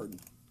Lord.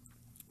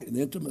 In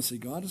intimacy,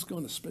 God is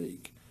going to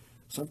speak.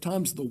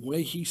 Sometimes the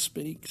way he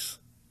speaks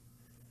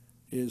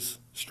is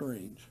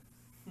strange,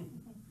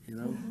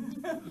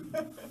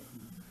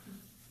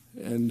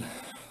 and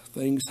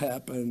things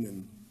happen,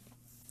 and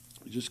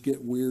you just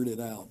get weirded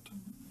out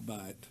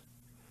by it.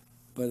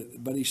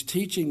 But he's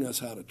teaching us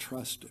how to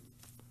trust him.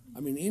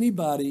 I mean,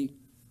 anybody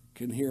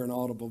can hear an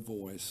audible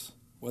voice,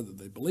 whether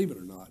they believe it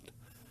or not.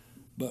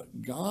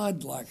 But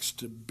God likes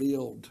to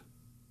build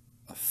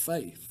a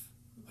faith,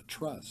 a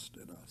trust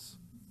in us.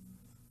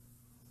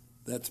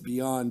 That's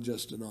beyond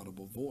just an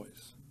audible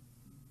voice.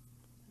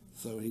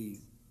 So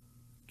he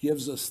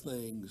gives us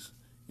things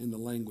in the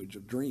language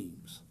of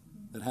dreams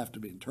that have to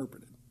be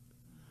interpreted.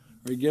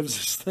 Or he gives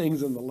us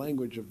things in the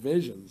language of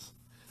visions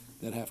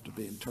that have to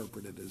be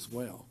interpreted as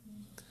well.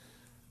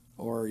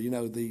 Or,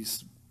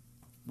 these,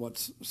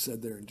 what's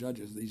said there in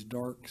Judges, these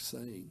dark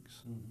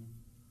sayings. Mm-hmm.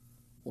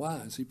 Why?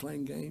 Is he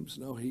playing games?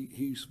 No,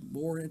 he's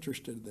more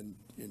interested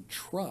in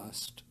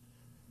trust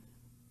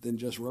than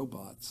just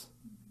robots.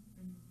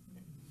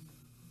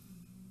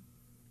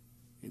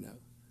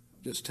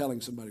 Just telling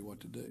somebody what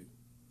to do.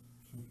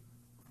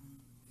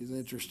 He's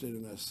interested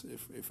in us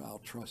if I'll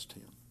trust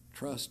him.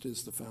 Trust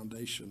is the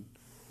foundation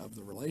of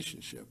the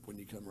relationship when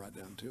you come right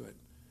down to it.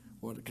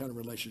 What kind of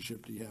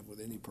relationship do you have with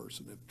any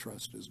person if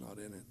trust is not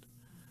in it?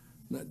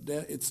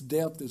 Its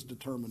depth is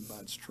determined by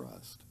its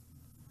trust.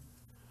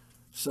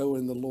 So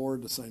in the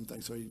Lord, the same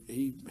thing. So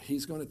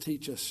he's going to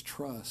teach us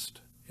trust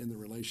in the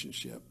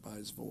relationship by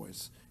his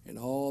voice in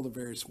all the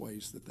various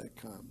ways that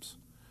comes.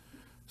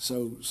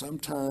 So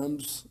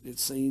sometimes it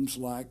seems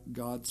like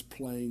God's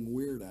playing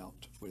Weird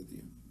Out with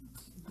you.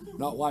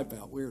 Not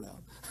Wipeout, Weird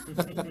Out.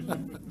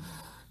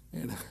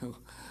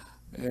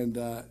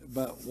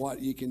 But what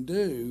you can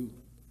do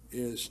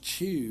is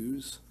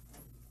choose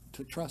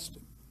to trust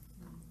him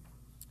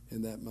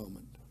in that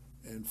moment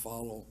and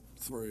follow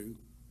through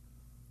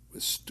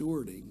with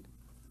stewarding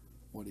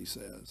what he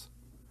says.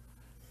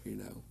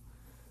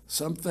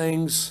 Some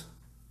things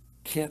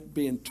can't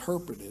be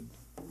interpreted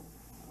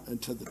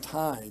until the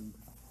time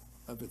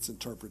of its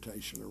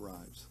interpretation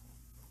arrives.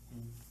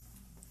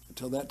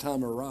 Until that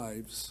time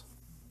arrives,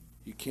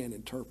 you can't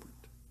interpret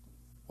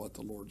what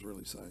the Lord's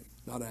really saying,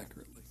 not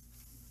accurately.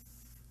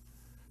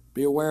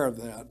 Be aware of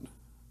that,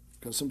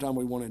 because sometimes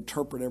we want to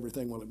interpret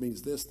everything, well, it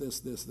means this.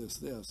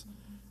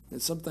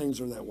 And some things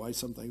are that way,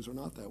 some things are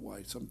not that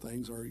way. Some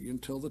things are,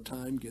 until the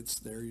time gets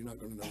there, you're not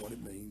going to know what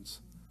it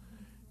means.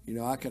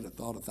 I could have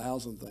thought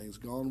 1,000 things,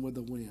 gone with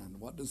the wind.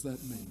 What does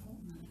that mean?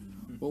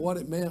 Well, what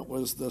it meant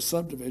was the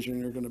subdivision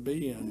you're going to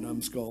be in,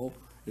 Numbskull,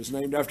 is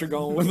named after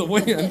Gone with the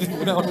Wind.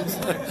 You know what I'm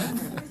saying?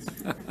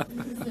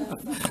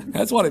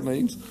 That's what it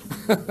means.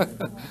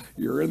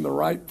 You're in the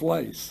right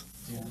place.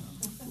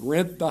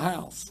 Rent the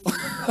house.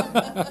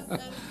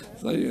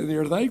 So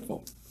you're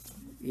thankful.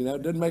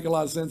 It didn't make a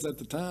lot of sense at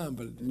the time,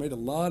 but it made a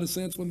lot of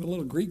sense when the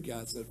little Greek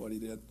guy said what he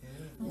did.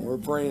 And we're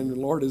praying,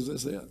 Lord, is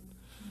this it?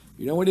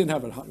 We didn't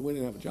have a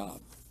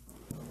job.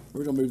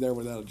 We're going to move there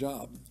without a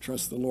job.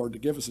 Trust the Lord to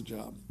give us a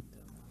job.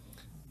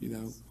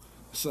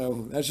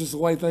 So that's just the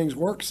way things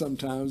work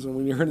sometimes. And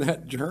when you're in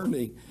that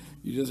journey,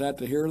 you just have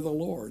to hear the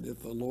Lord.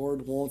 If the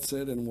Lord wants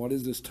it, and what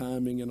is his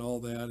timing and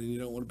all that, and you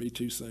don't want to be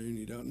too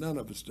soon. None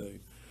of us do.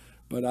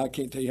 But I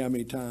can't tell you how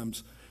many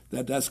times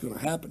that's going to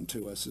happen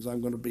to us, is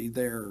I'm going to be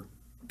there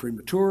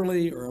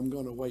prematurely, or I'm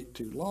going to wait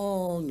too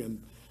long.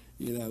 And,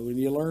 and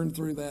you learn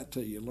through that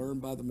too. You learn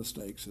by the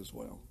mistakes as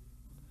well.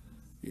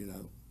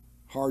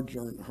 Hard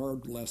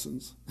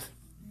lessons,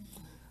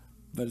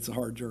 but it's a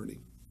hard journey.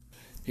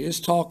 His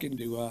talking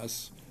to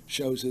us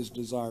shows his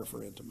desire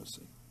for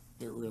intimacy.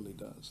 It really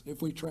does,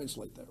 if we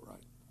translate that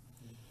right.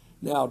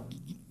 Now,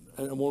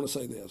 I want to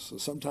say this. So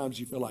sometimes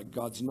you feel like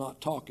God's not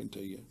talking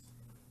to you.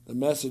 The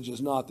message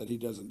is not that he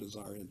doesn't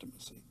desire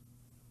intimacy.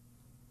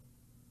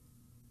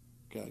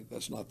 Okay,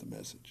 that's not the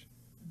message.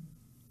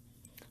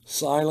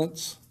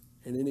 Silence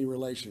in any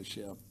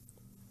relationship,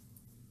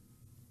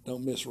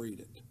 don't misread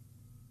it.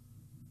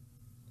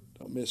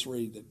 Don't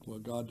misread that, well,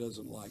 God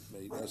doesn't like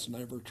me. That's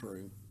never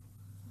true.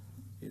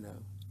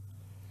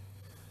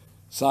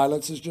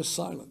 Silence is just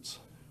silence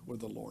with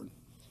the Lord.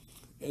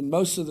 And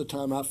most of the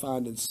time I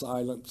find in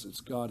silence,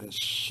 it's God has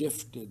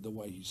shifted the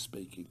way he's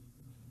speaking.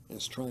 And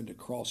it's trying to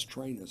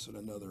cross-train us in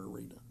another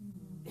arena.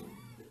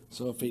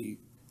 So if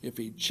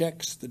he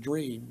checks the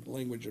dream,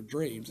 language of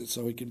dreams, it's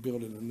so he can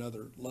build in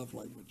another love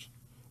language.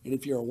 And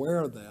if you're aware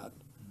of that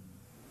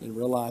and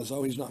realize,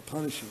 oh, he's not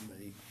punishing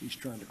me, he's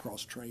trying to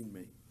cross-train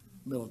me,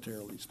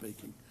 militarily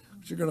speaking.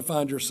 But you're going to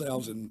find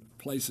yourselves in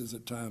places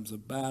at times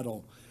of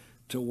battle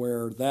to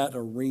where that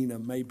arena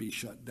may be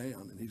shut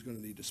down, and he's going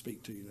to need to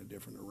speak to you in a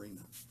different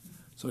arena.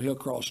 So he'll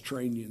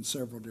cross-train you in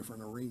several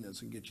different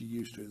arenas and get you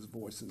used to his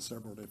voice in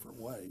several different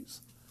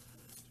ways.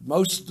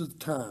 Most of the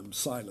time,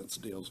 silence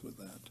deals with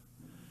that.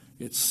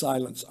 It's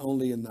silence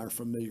only in our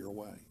familiar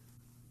way.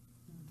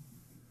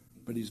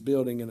 But he's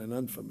building in an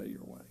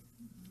unfamiliar way.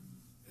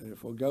 And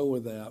if we'll go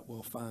with that,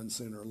 we'll find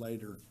sooner or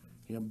later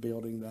him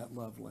building that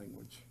love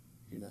language,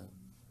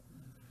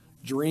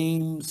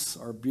 Dreams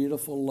are a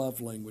beautiful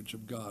love language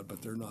of God,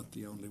 but they're not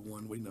the only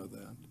one. We know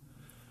that.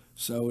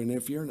 So, and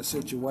if you're in a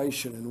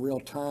situation in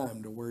real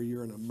time to where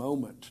you're in a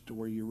moment to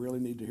where you really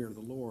need to hear the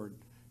Lord,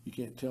 you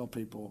can't tell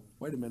people,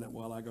 wait a minute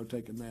while I go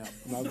take a nap,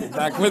 and I'll get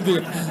back with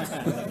you.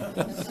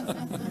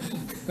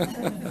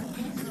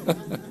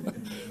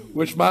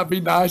 Which might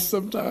be nice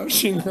sometimes,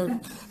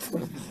 Can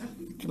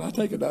I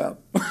take a nap?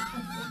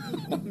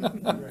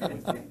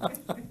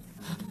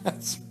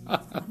 That's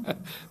right.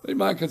 They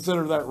might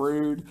consider that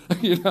rude.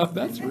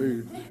 That's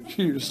rude.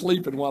 You're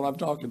sleeping while I'm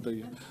talking to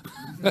you.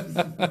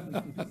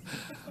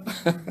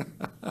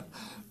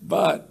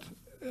 But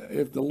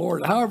if the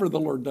Lord, however the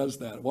Lord does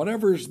that,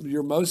 whatever's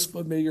your most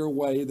familiar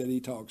way that he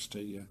talks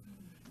to you,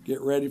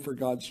 get ready for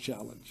God's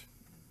challenge.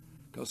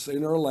 Because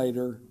sooner or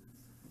later,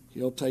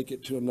 he'll take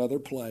it to another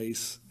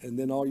place, and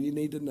then all you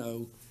need to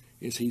know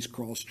is he's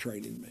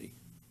cross-training me.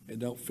 And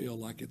don't feel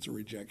like it's a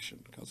rejection,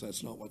 because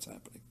that's not what's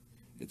happening.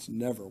 It's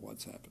never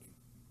what's happening.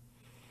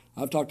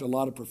 I've talked to a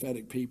lot of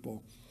prophetic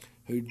people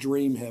who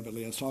dream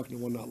heavily. I was talking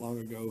to one not long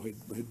ago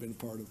who'd been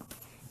part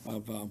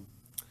of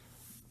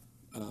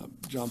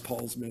John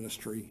Paul's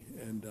ministry,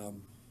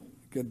 and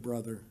good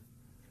brother.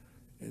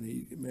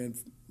 And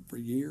for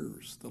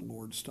years, the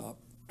Lord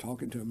stopped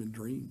talking to him in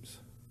dreams.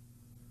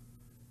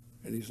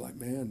 And he's like,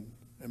 man,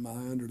 am I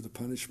under the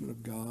punishment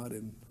of God?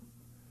 And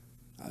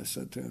I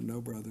said to him,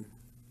 no, brother.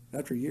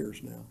 After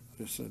years now,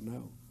 I just said,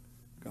 no,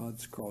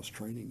 God's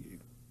cross-training you.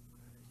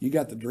 You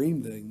got the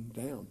dream thing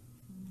down,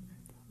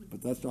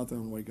 but that's not the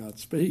only way God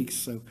speaks,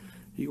 so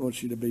he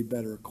wants you to be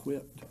better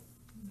equipped.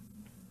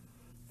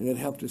 And it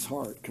helped his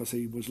heart because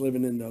he was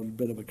living in a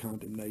bit of a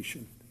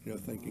condemnation,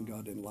 thinking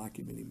God didn't like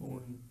him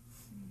anymore.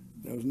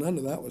 None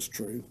of that was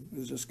true. It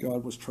was just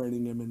God was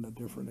training him in a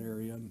different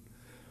area. And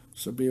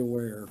so be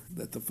aware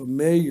that the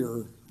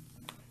familiar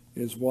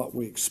is what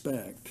we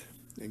expect,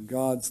 and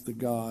God's the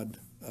God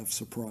of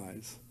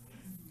surprise.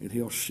 And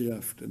he'll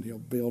shift, and he'll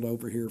build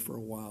over here for a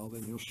while,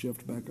 then he'll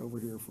shift back over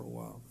here for a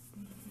while.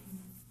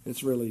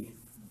 It's really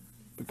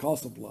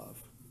because of love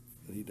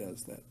that he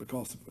does that,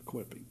 because of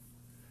equipping,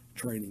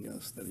 training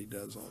us that he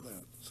does all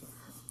that. So,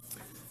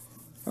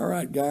 all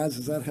right, guys,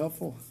 is that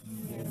helpful?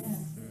 Yes.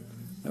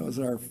 That was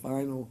our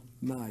final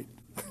night.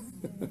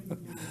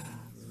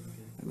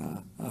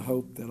 And I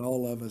hope that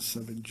all of us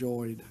have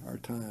enjoyed our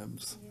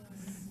times.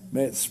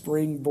 May it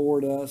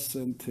springboard us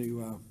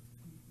into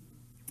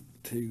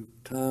to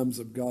times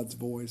of God's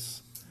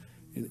voice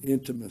and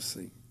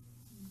intimacy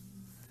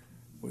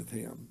with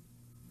him,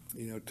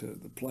 to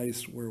the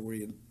place where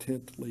we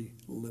intently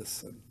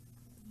listen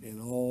in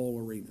all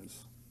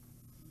arenas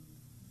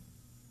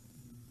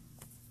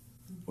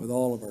with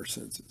all of our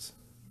senses,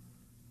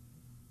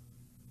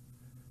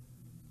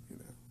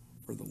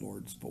 for the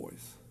Lord's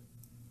voice,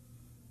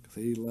 because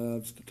he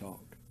loves to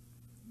talk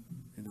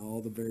in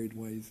all the varied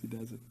ways he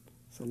does it.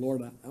 So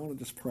Lord, I want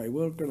to just pray.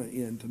 We're going to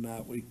end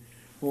tonight. We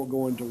won't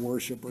go into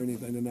worship or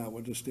anything tonight.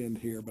 We'll just end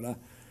here. But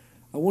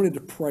I wanted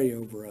to pray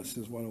over us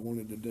is what I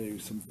wanted to do.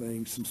 Some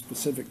things, some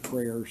specific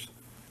prayers,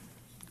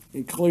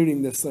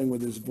 including this thing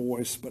with his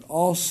voice. But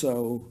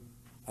also,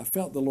 I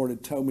felt the Lord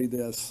had told me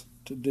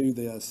to do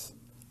this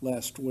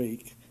last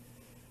week,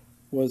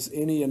 was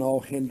any and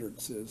all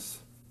hindrances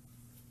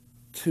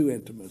to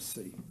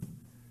intimacy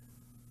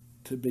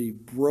to be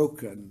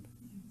broken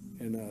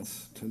in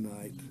us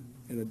tonight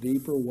in a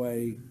deeper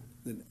way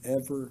than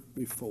ever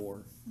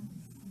before.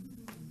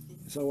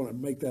 So I want to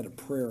make that a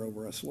prayer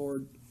over us,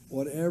 Lord.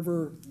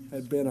 Whatever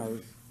had been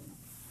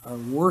our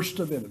worst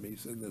of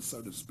enemies in this,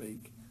 so to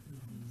speak,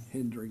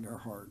 hindering our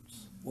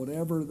hearts,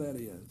 whatever that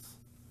is,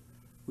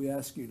 we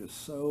ask you to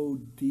so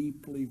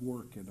deeply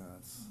work in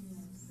us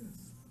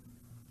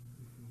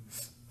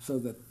so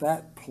that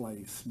that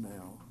place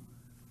now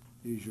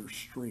is your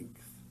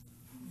strength.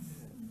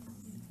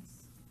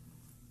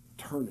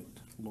 Turn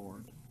it,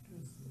 Lord.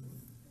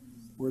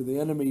 Where the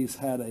enemies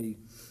had a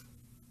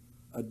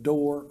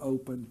door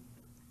open,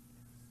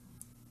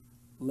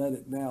 let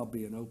it now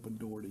be an open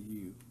door to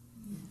you,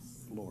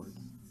 Lord.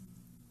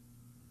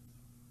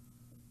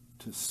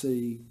 To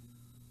see,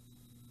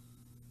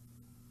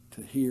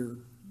 to hear,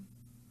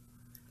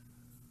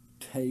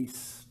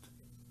 taste,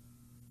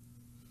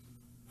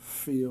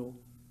 feel,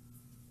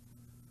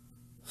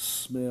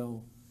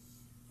 smell,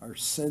 our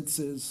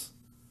senses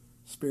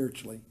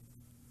spiritually,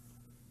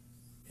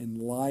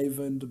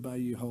 enlivened by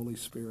you, Holy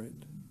Spirit,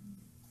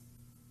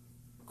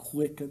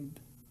 quickened,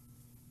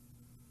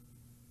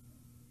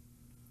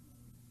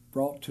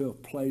 brought to a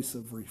place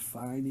of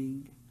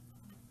refining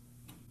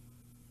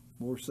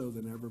more so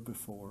than ever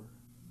before.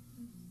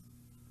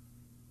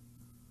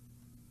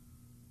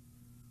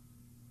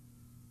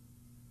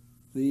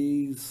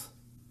 These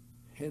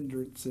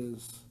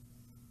hindrances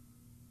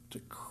to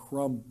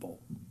crumble,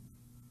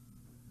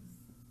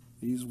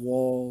 these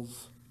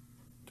walls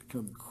to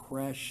come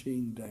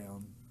crashing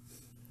down,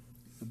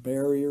 the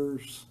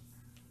barriers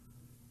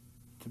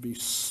to be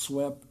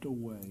swept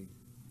away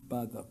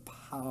by the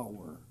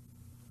power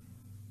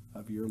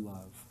of your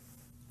love,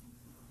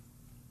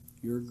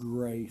 your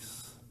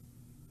grace,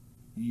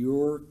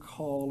 your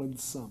call and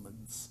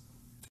summons